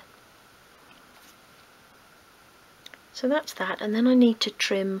plastic there. So that's that, and then I need to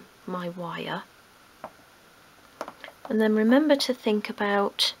trim my wire. And then remember to think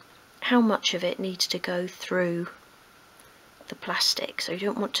about how much of it needs to go through the plastic. So you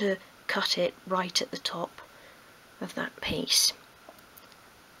don't want to cut it right at the top of that piece.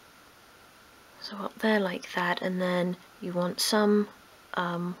 So up there like that, and then you want some,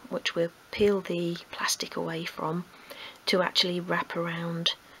 which we'll peel the plastic away from, to actually wrap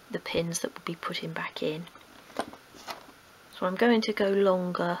around the pins that we'll be putting back in. So I'm going to go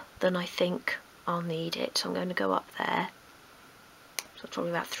longer than I think I'll need it, so I'm going to go up there, so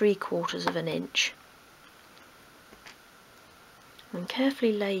probably about 3/4 of an inch. And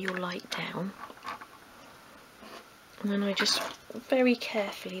carefully lay your light down, and then I just very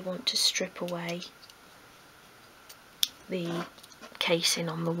carefully want to strip away the casing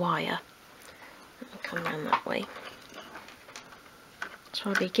on the wire. I'll come around that way. So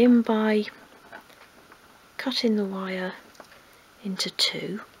I'll begin by cutting the wire into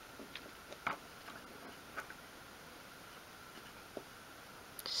two.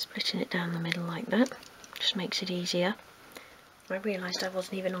 Splitting it down the middle like that, just makes it easier. I realised I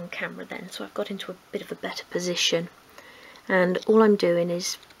wasn't even on camera then, so I've got into a bit of a better position, and all I'm doing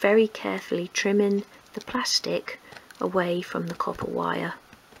is very carefully trimming the plastic away from the copper wire.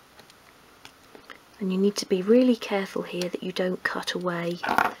 And you need to be really careful here that you don't cut away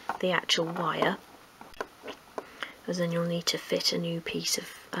the actual wire, as then you'll need to fit a new piece of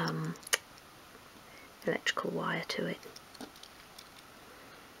electrical wire to it.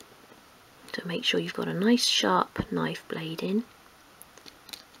 So make sure you've got a nice sharp knife blade in.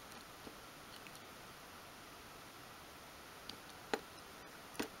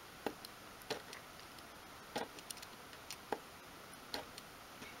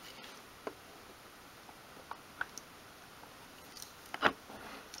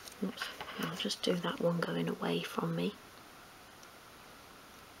 Oops, I'll just do that one going away from me.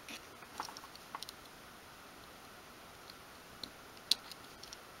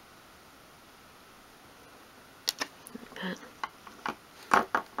 Like that.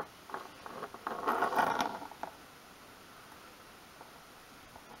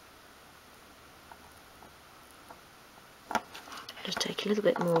 Just take a little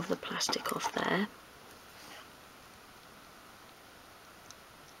bit more of the plastic off there.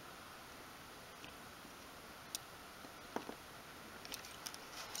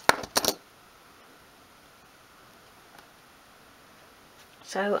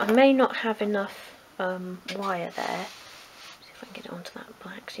 So I may not have enough wire there. See if I can get it onto that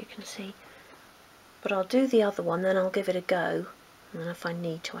black so you can see. But I'll do the other one, then I'll give it a go, and then if I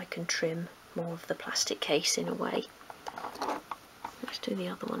need to I can trim more of the plastic casing away. Let's do the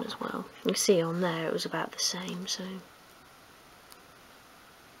other one as well. You can see on there it was about the same, so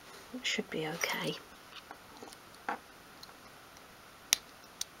it should be okay.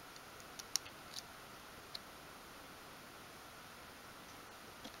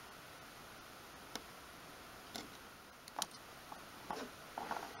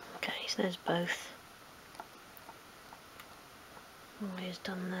 So there's both wires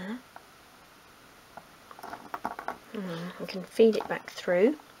done there. And then we can feed it back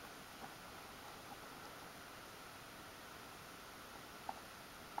through.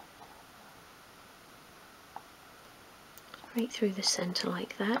 Right through the centre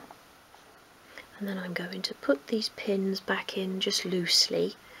like that. And then I'm going to put these pins back in just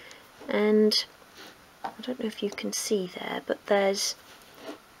loosely, and I don't know if you can see there, but there's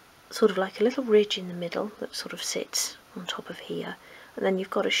sort of like a little ridge in the middle that sort of sits on top of here, and then you've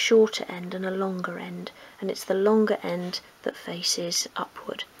got a shorter end and a longer end, and it's the longer end that faces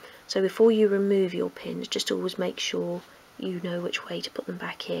upward. So before you remove your pins, just always make sure you know which way to put them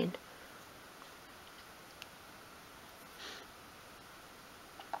back in.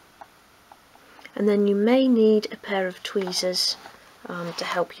 And then you may need a pair of tweezers to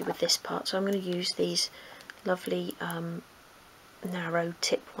help you with this part, so I'm going to use these lovely narrow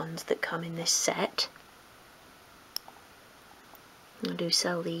tip ones that come in this set. I do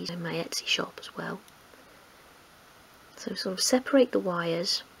sell these in my Etsy shop as well. So sort of separate the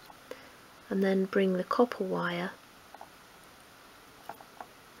wires and then bring the copper wire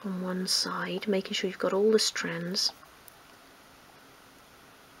on one side, making sure you've got all the strands,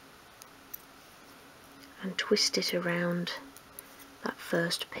 and twist it around that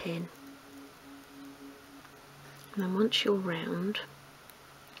first pin. And then once you're round,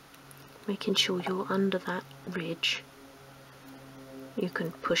 making sure you're under that ridge, you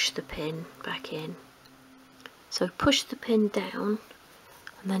can push the pin back in. So push the pin down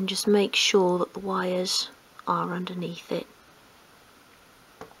and then just make sure that the wires are underneath it,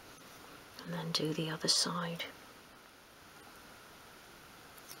 and then do the other side.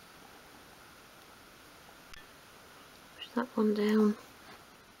 That one down.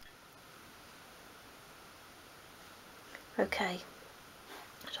 Okay,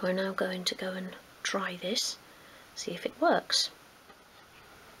 so we're now going to go and try this, see if it works.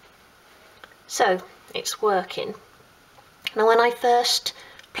 So it's working. Now when I first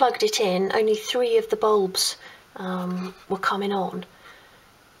plugged it in, only 3 of the bulbs were coming on,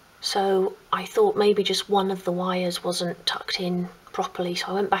 so I thought maybe just one of the wires wasn't tucked in properly, so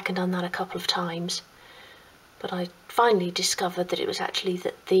I went back and done that a couple of times. But I finally discovered that it was actually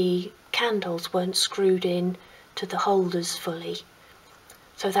that the candles weren't screwed in to the holders fully.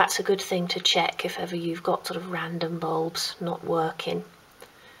 So that's a good thing to check if ever you've got sort of random bulbs not working.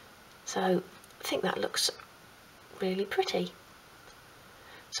 So I think that looks really pretty.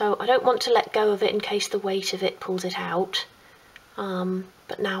 So I don't want to let go of it in case the weight of it pulls it out,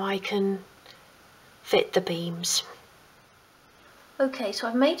 but now I can fit the beams. Okay, so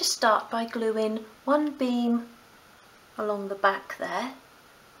I've made a start by gluing one beam along the back there,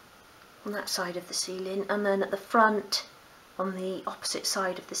 on that side of the ceiling, and then at the front on the opposite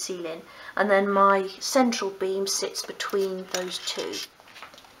side of the ceiling, and then my central beam sits between those two.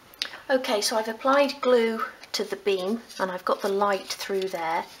 Okay, so I've applied glue to the beam and I've got the light through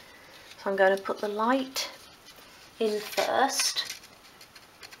there, so I'm going to put the light in first.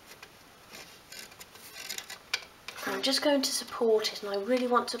 I'm just going to support it, and I really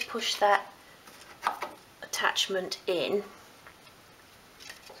want to push that attachment in.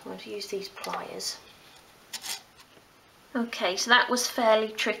 So I'm going to use these pliers. Okay, so that was fairly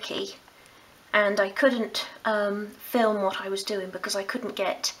tricky, and I couldn't film what I was doing because I couldn't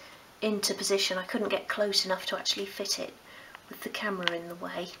get into position. I couldn't get close enough to actually fit it with the camera in the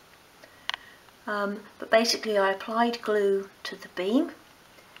way. But basically I applied glue to the beam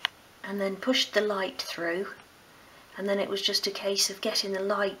and then pushed the light through, and then it was just a case of getting the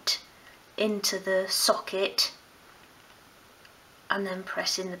light into the socket and then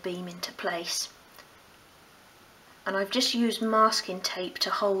pressing the beam into place. And I've just used masking tape to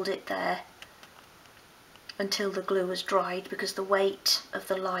hold it there until the glue was dried, because the weight of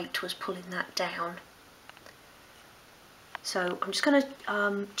the light was pulling that down. So I'm just going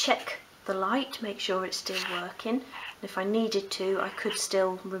to check the light, make sure it's still working, and if I needed to I could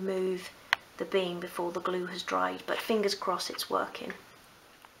still remove the beam before the glue has dried, but fingers crossed it's working.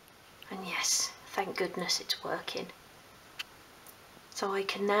 And yes, thank goodness it's working. So I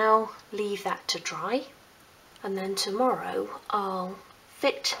can now leave that to dry, and then tomorrow I'll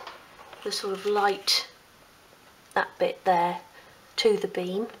fit the sort of light, that bit there, to the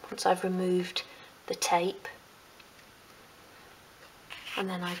beam once I've removed the tape, and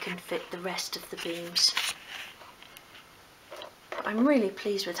then I can fit the rest of the beams. I'm really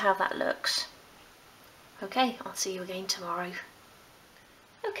pleased with how that looks. Okay, I'll see you again tomorrow.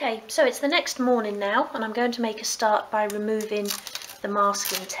 Okay, so it's the next morning now, and I'm going to make a start by removing the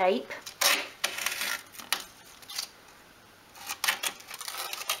masking tape.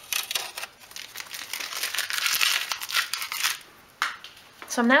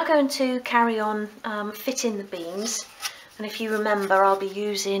 So I'm now going to carry on fitting the beams, and if you remember, I'll be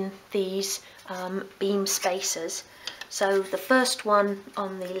using these beam spacers. So the first one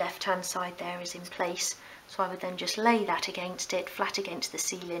on the left hand side there is in place, so I would then just lay that against it, flat against the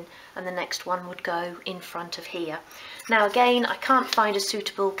ceiling, and the next one would go in front of here. Now again, I can't find a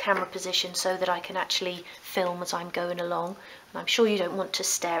suitable camera position so that I can actually film as I'm going along, and I'm sure you don't want to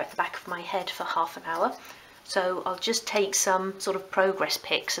stare at the back of my head for half an hour. So I'll just take some sort of progress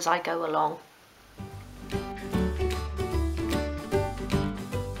pics as I go along.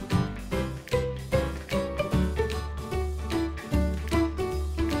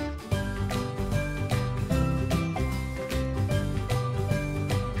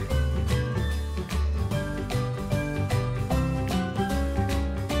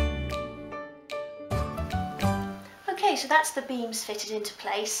 Okay, so that's the beams fitted into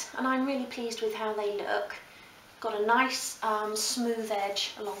place, and I'm really pleased with how they look. Got a nice smooth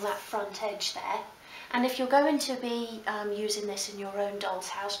edge along that front edge there. And if you're going to be using this in your own doll's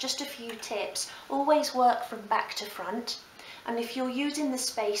house, just a few tips. Always work from back to front. And if you're using the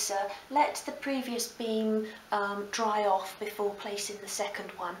spacer, let the previous beam dry off before placing the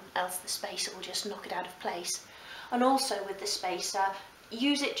second one, else the spacer will just knock it out of place. And also with the spacer,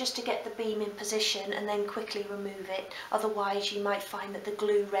 use it just to get the beam in position and then quickly remove it. Otherwise you might find that the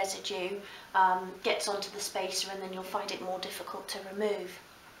glue residue gets onto the spacer and then you'll find it more difficult to remove.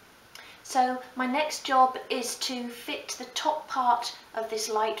 So my next job is to fit the top part of this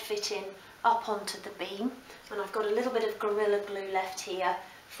light fitting up onto the beam, and I've got a little bit of Gorilla Glue left here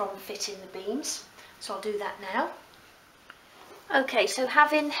from fitting the beams, so I'll do that now. Okay, so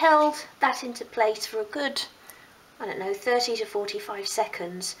having held that into place for a good, I don't know, 30 to 45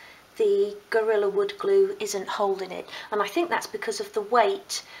 seconds, the Gorilla Wood glue isn't holding it, and I think that's because of the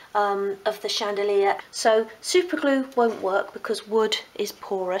weight of the chandelier. So super glue won't work because wood is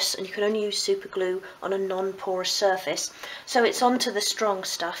porous and you can only use super glue on a non-porous surface. So it's onto the strong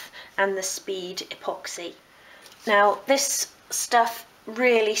stuff and the speed epoxy. Now this stuff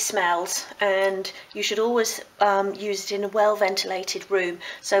really smells, and you should always use it in a well ventilated room.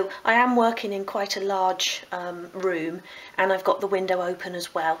 So I am working in quite a large room, and I've got the window open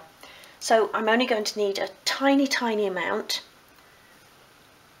as well. So I'm only going to need a tiny amount.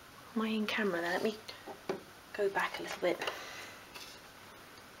 Am I in camera there? Let me go back a little bit.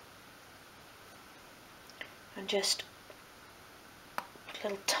 And just a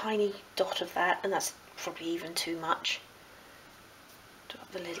little tiny dot of that, and that's probably even too much.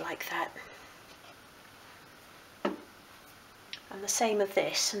 Drop the lid like that. And the same of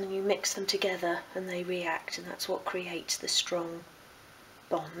this, and then you mix them together and they react, and that's what creates the strong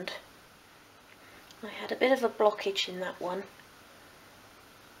bond. I had a bit of a blockage in that one.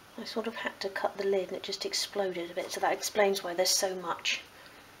 I sort of had to cut the lid and it just exploded a bit, so that explains why there's so much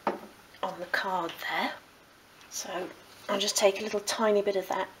on the card there. So I'll just take a little tiny bit of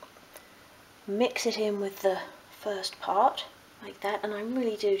that, mix it in with the first part like that, and I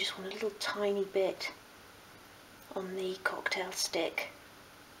really do just want a little tiny bit on the cocktail stick,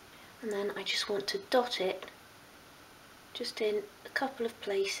 and then I just want to dot it just in a couple of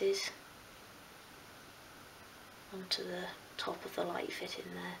places onto the top of the light fitting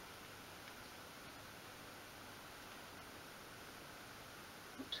there.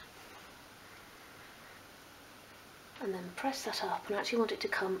 Oops. And then press that up, and I actually want it to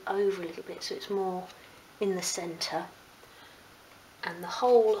come over a little bit so it's more in the centre. And the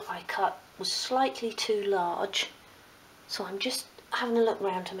hole I cut was slightly too large, so I'm just having a look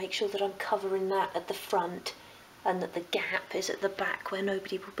around to make sure that I'm covering that at the front and that the gap is at the back where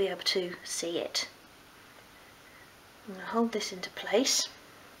nobody will be able to see it. I'm going to hold this into place,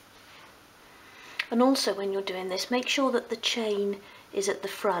 and also when you're doing this, make sure that the chain is at the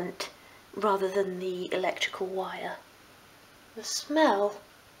front rather than the electrical wire. The smell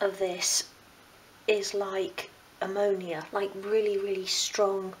of this is like ammonia, like really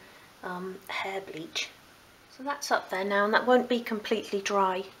strong hair bleach. So that's up there now, and that won't be completely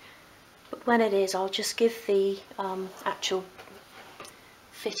dry, but when it is, I'll just give the actual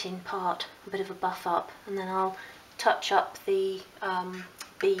fitting part a bit of a buff up, and then I'll touch up the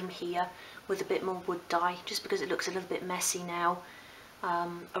beam here with a bit more wood dye, just because it looks a little bit messy now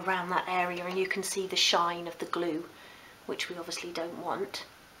around that area, and you can see the shine of the glue, which we obviously don't want.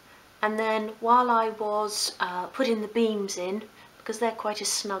 And then while I was putting the beams in, because they're quite a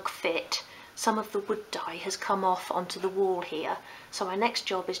snug fit, some of the wood dye has come off onto the wall here, so my next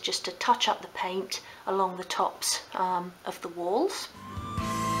job is just to touch up the paint along the tops of the walls.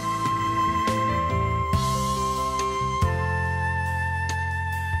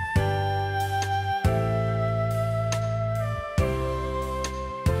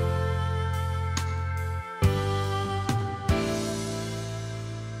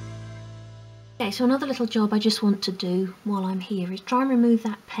 Okay, so another little job I just want to do while I'm here is try and remove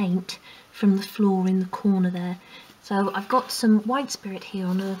that paint from the floor in the corner there. So I've got some white spirit here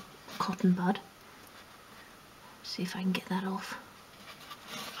on a cotton bud. See if I can get that off.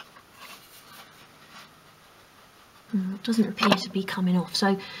 It doesn't appear to be coming off,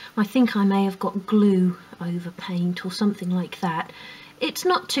 so I think I may have got glue over paint or something like that. It's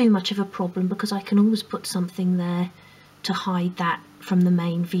not too much of a problem because I can always put something there to hide that from the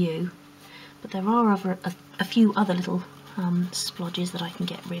main view. But there are a few other little splodges that I can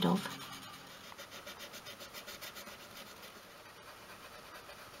get rid of.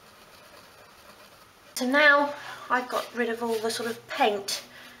 So now I've got rid of all the sort of paint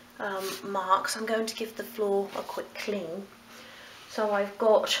marks, I'm going to give the floor a quick clean. So I've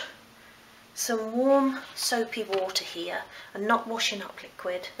got some warm soapy water here, and not washing up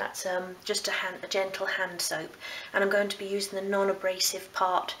liquid, that's just a gentle hand soap, and I'm going to be using the non-abrasive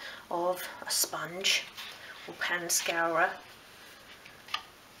part of a sponge or pan scourer.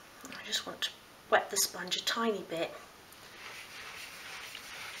 I just want to wet the sponge a tiny bit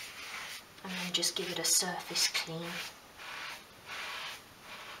and then just give it a surface clean.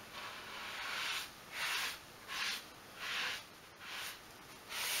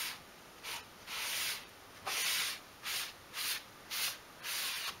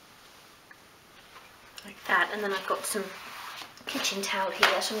 Like that, and then I've got some kitchen towel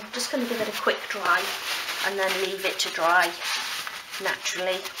here, so I'm just going to give it a quick dry and then leave it to dry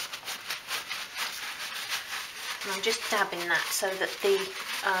naturally. And I'm just dabbing that so that the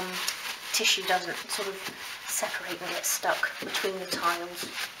tissue doesn't sort of separate and get stuck between the tiles.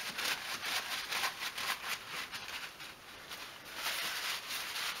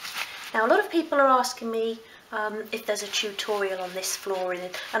 Now a lot of people are asking me if there's a tutorial on this flooring,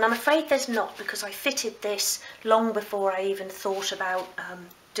 and I'm afraid there's not, because I fitted this long before I even thought about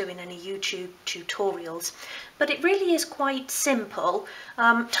doing any YouTube tutorials. But it really is quite simple,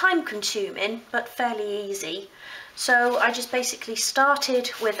 time consuming but fairly easy. So I just basically started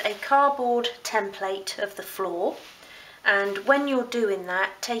with a cardboard template of the floor, and when you're doing that,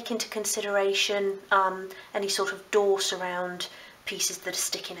 take into consideration any sort of door surround pieces that are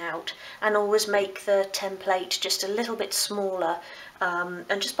sticking out, and always make the template just a little bit smaller,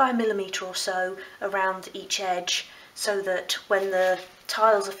 and just by a millimetre or so around each edge, so that when the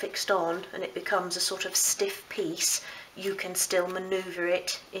tiles are fixed on and it becomes a sort of stiff piece, you can still manoeuvre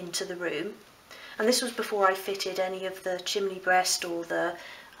it into the room. And this was before I fitted any of the chimney breast or the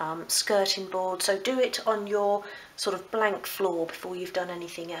skirting board, so do it on your sort of blank floor before you've done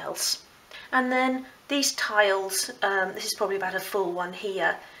anything else. And then these tiles, this is probably about a full one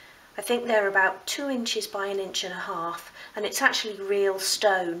here, I think they're about 2 inches by 1.5 inches, and it's actually real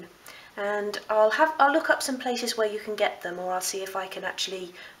stone. And I'll look up some places where you can get them, or I'll see if I can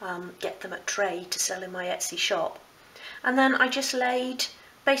actually get them at trade to sell in my Etsy shop. And then I just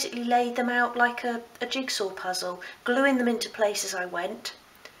basically laid them out like a jigsaw puzzle, gluing them into place as I went.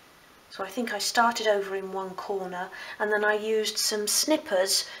 So I think I started over in one corner, and then I used some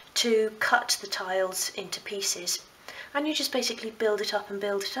snippers to cut the tiles into pieces. And you just basically build it up and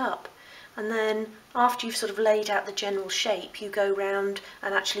build it up. And then after you've sort of laid out the general shape, you go round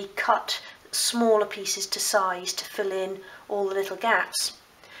and actually cut smaller pieces to size to fill in all the little gaps.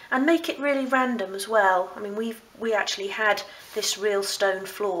 And make it really random as well. I mean, we actually had this real stone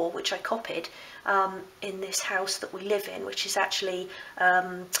floor, which I copied in this house that we live in, which is actually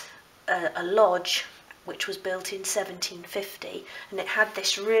a lodge which was built in 1750, and it had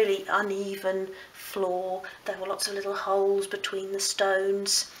this really uneven floor. There were lots of little holes between the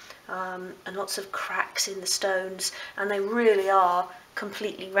stones, and lots of cracks in the stones, and they really are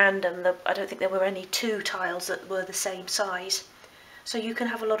completely random. I don't think there were any 2 tiles that were the same size. So you can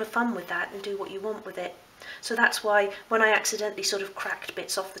have a lot of fun with that and do what you want with it. So that's why when I accidentally sort of cracked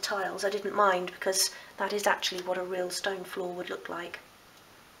bits off the tiles, I didn't mind, because that is actually what a real stone floor would look like.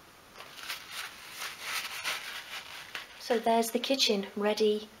 So there's the kitchen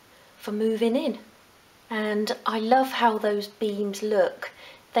ready for moving in. And I love how those beams look.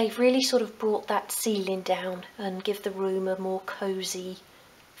 They've really sort of brought that ceiling down and give the room a more cosy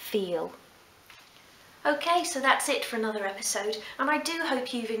feel. Okay, so that's it for another episode, and I do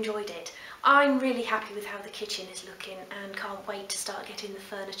hope you've enjoyed it. I'm really happy with how the kitchen is looking and can't wait to start getting the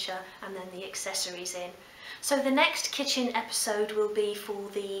furniture and then the accessories in. So the next kitchen episode will be for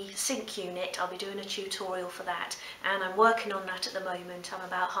the sink unit. I'll be doing a tutorial for that, and I'm working on that at the moment. I'm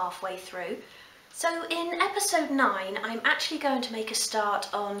about halfway through. So in episode 9, I'm actually going to make a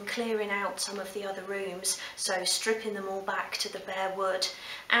start on clearing out some of the other rooms, so stripping them all back to the bare wood.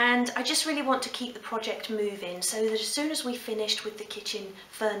 And I just really want to keep the project moving so that as soon as we've finished with the kitchen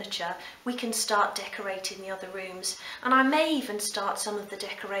furniture, we can start decorating the other rooms. And I may even start some of the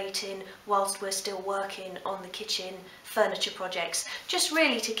decorating whilst we're still working on the kitchen furniture projects, just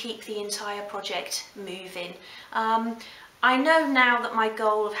really to keep the entire project moving. I know now that my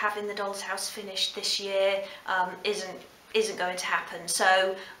goal of having the doll's house finished this year isn't going to happen,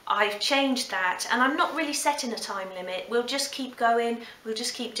 so I've changed that, and I'm not really setting a time limit. We'll just keep going, we'll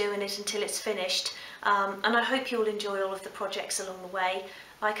just keep doing it until it's finished, and I hope you'll enjoy all of the projects along the way.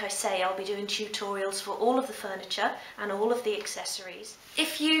 Like I say, I'll be doing tutorials for all of the furniture and all of the accessories.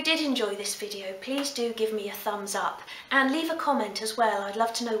 If you did enjoy this video, please do give me a thumbs up and leave a comment as well. I'd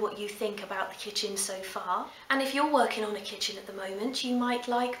love to know what you think about the kitchen so far. And if you're working on a kitchen at the moment, you might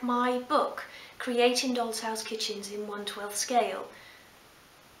like my book, Creating Doll's House Kitchens in 1/12 scale.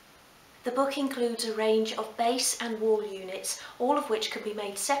 The book includes a range of base and wall units, all of which can be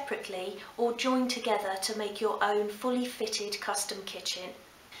made separately or joined together to make your own fully fitted custom kitchen.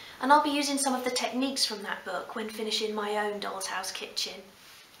 And I'll be using some of the techniques from that book when finishing my own doll's house kitchen.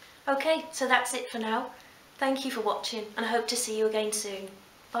 Okay, so that's it for now. Thank you for watching, and I hope to see you again soon.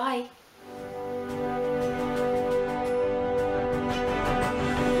 Bye!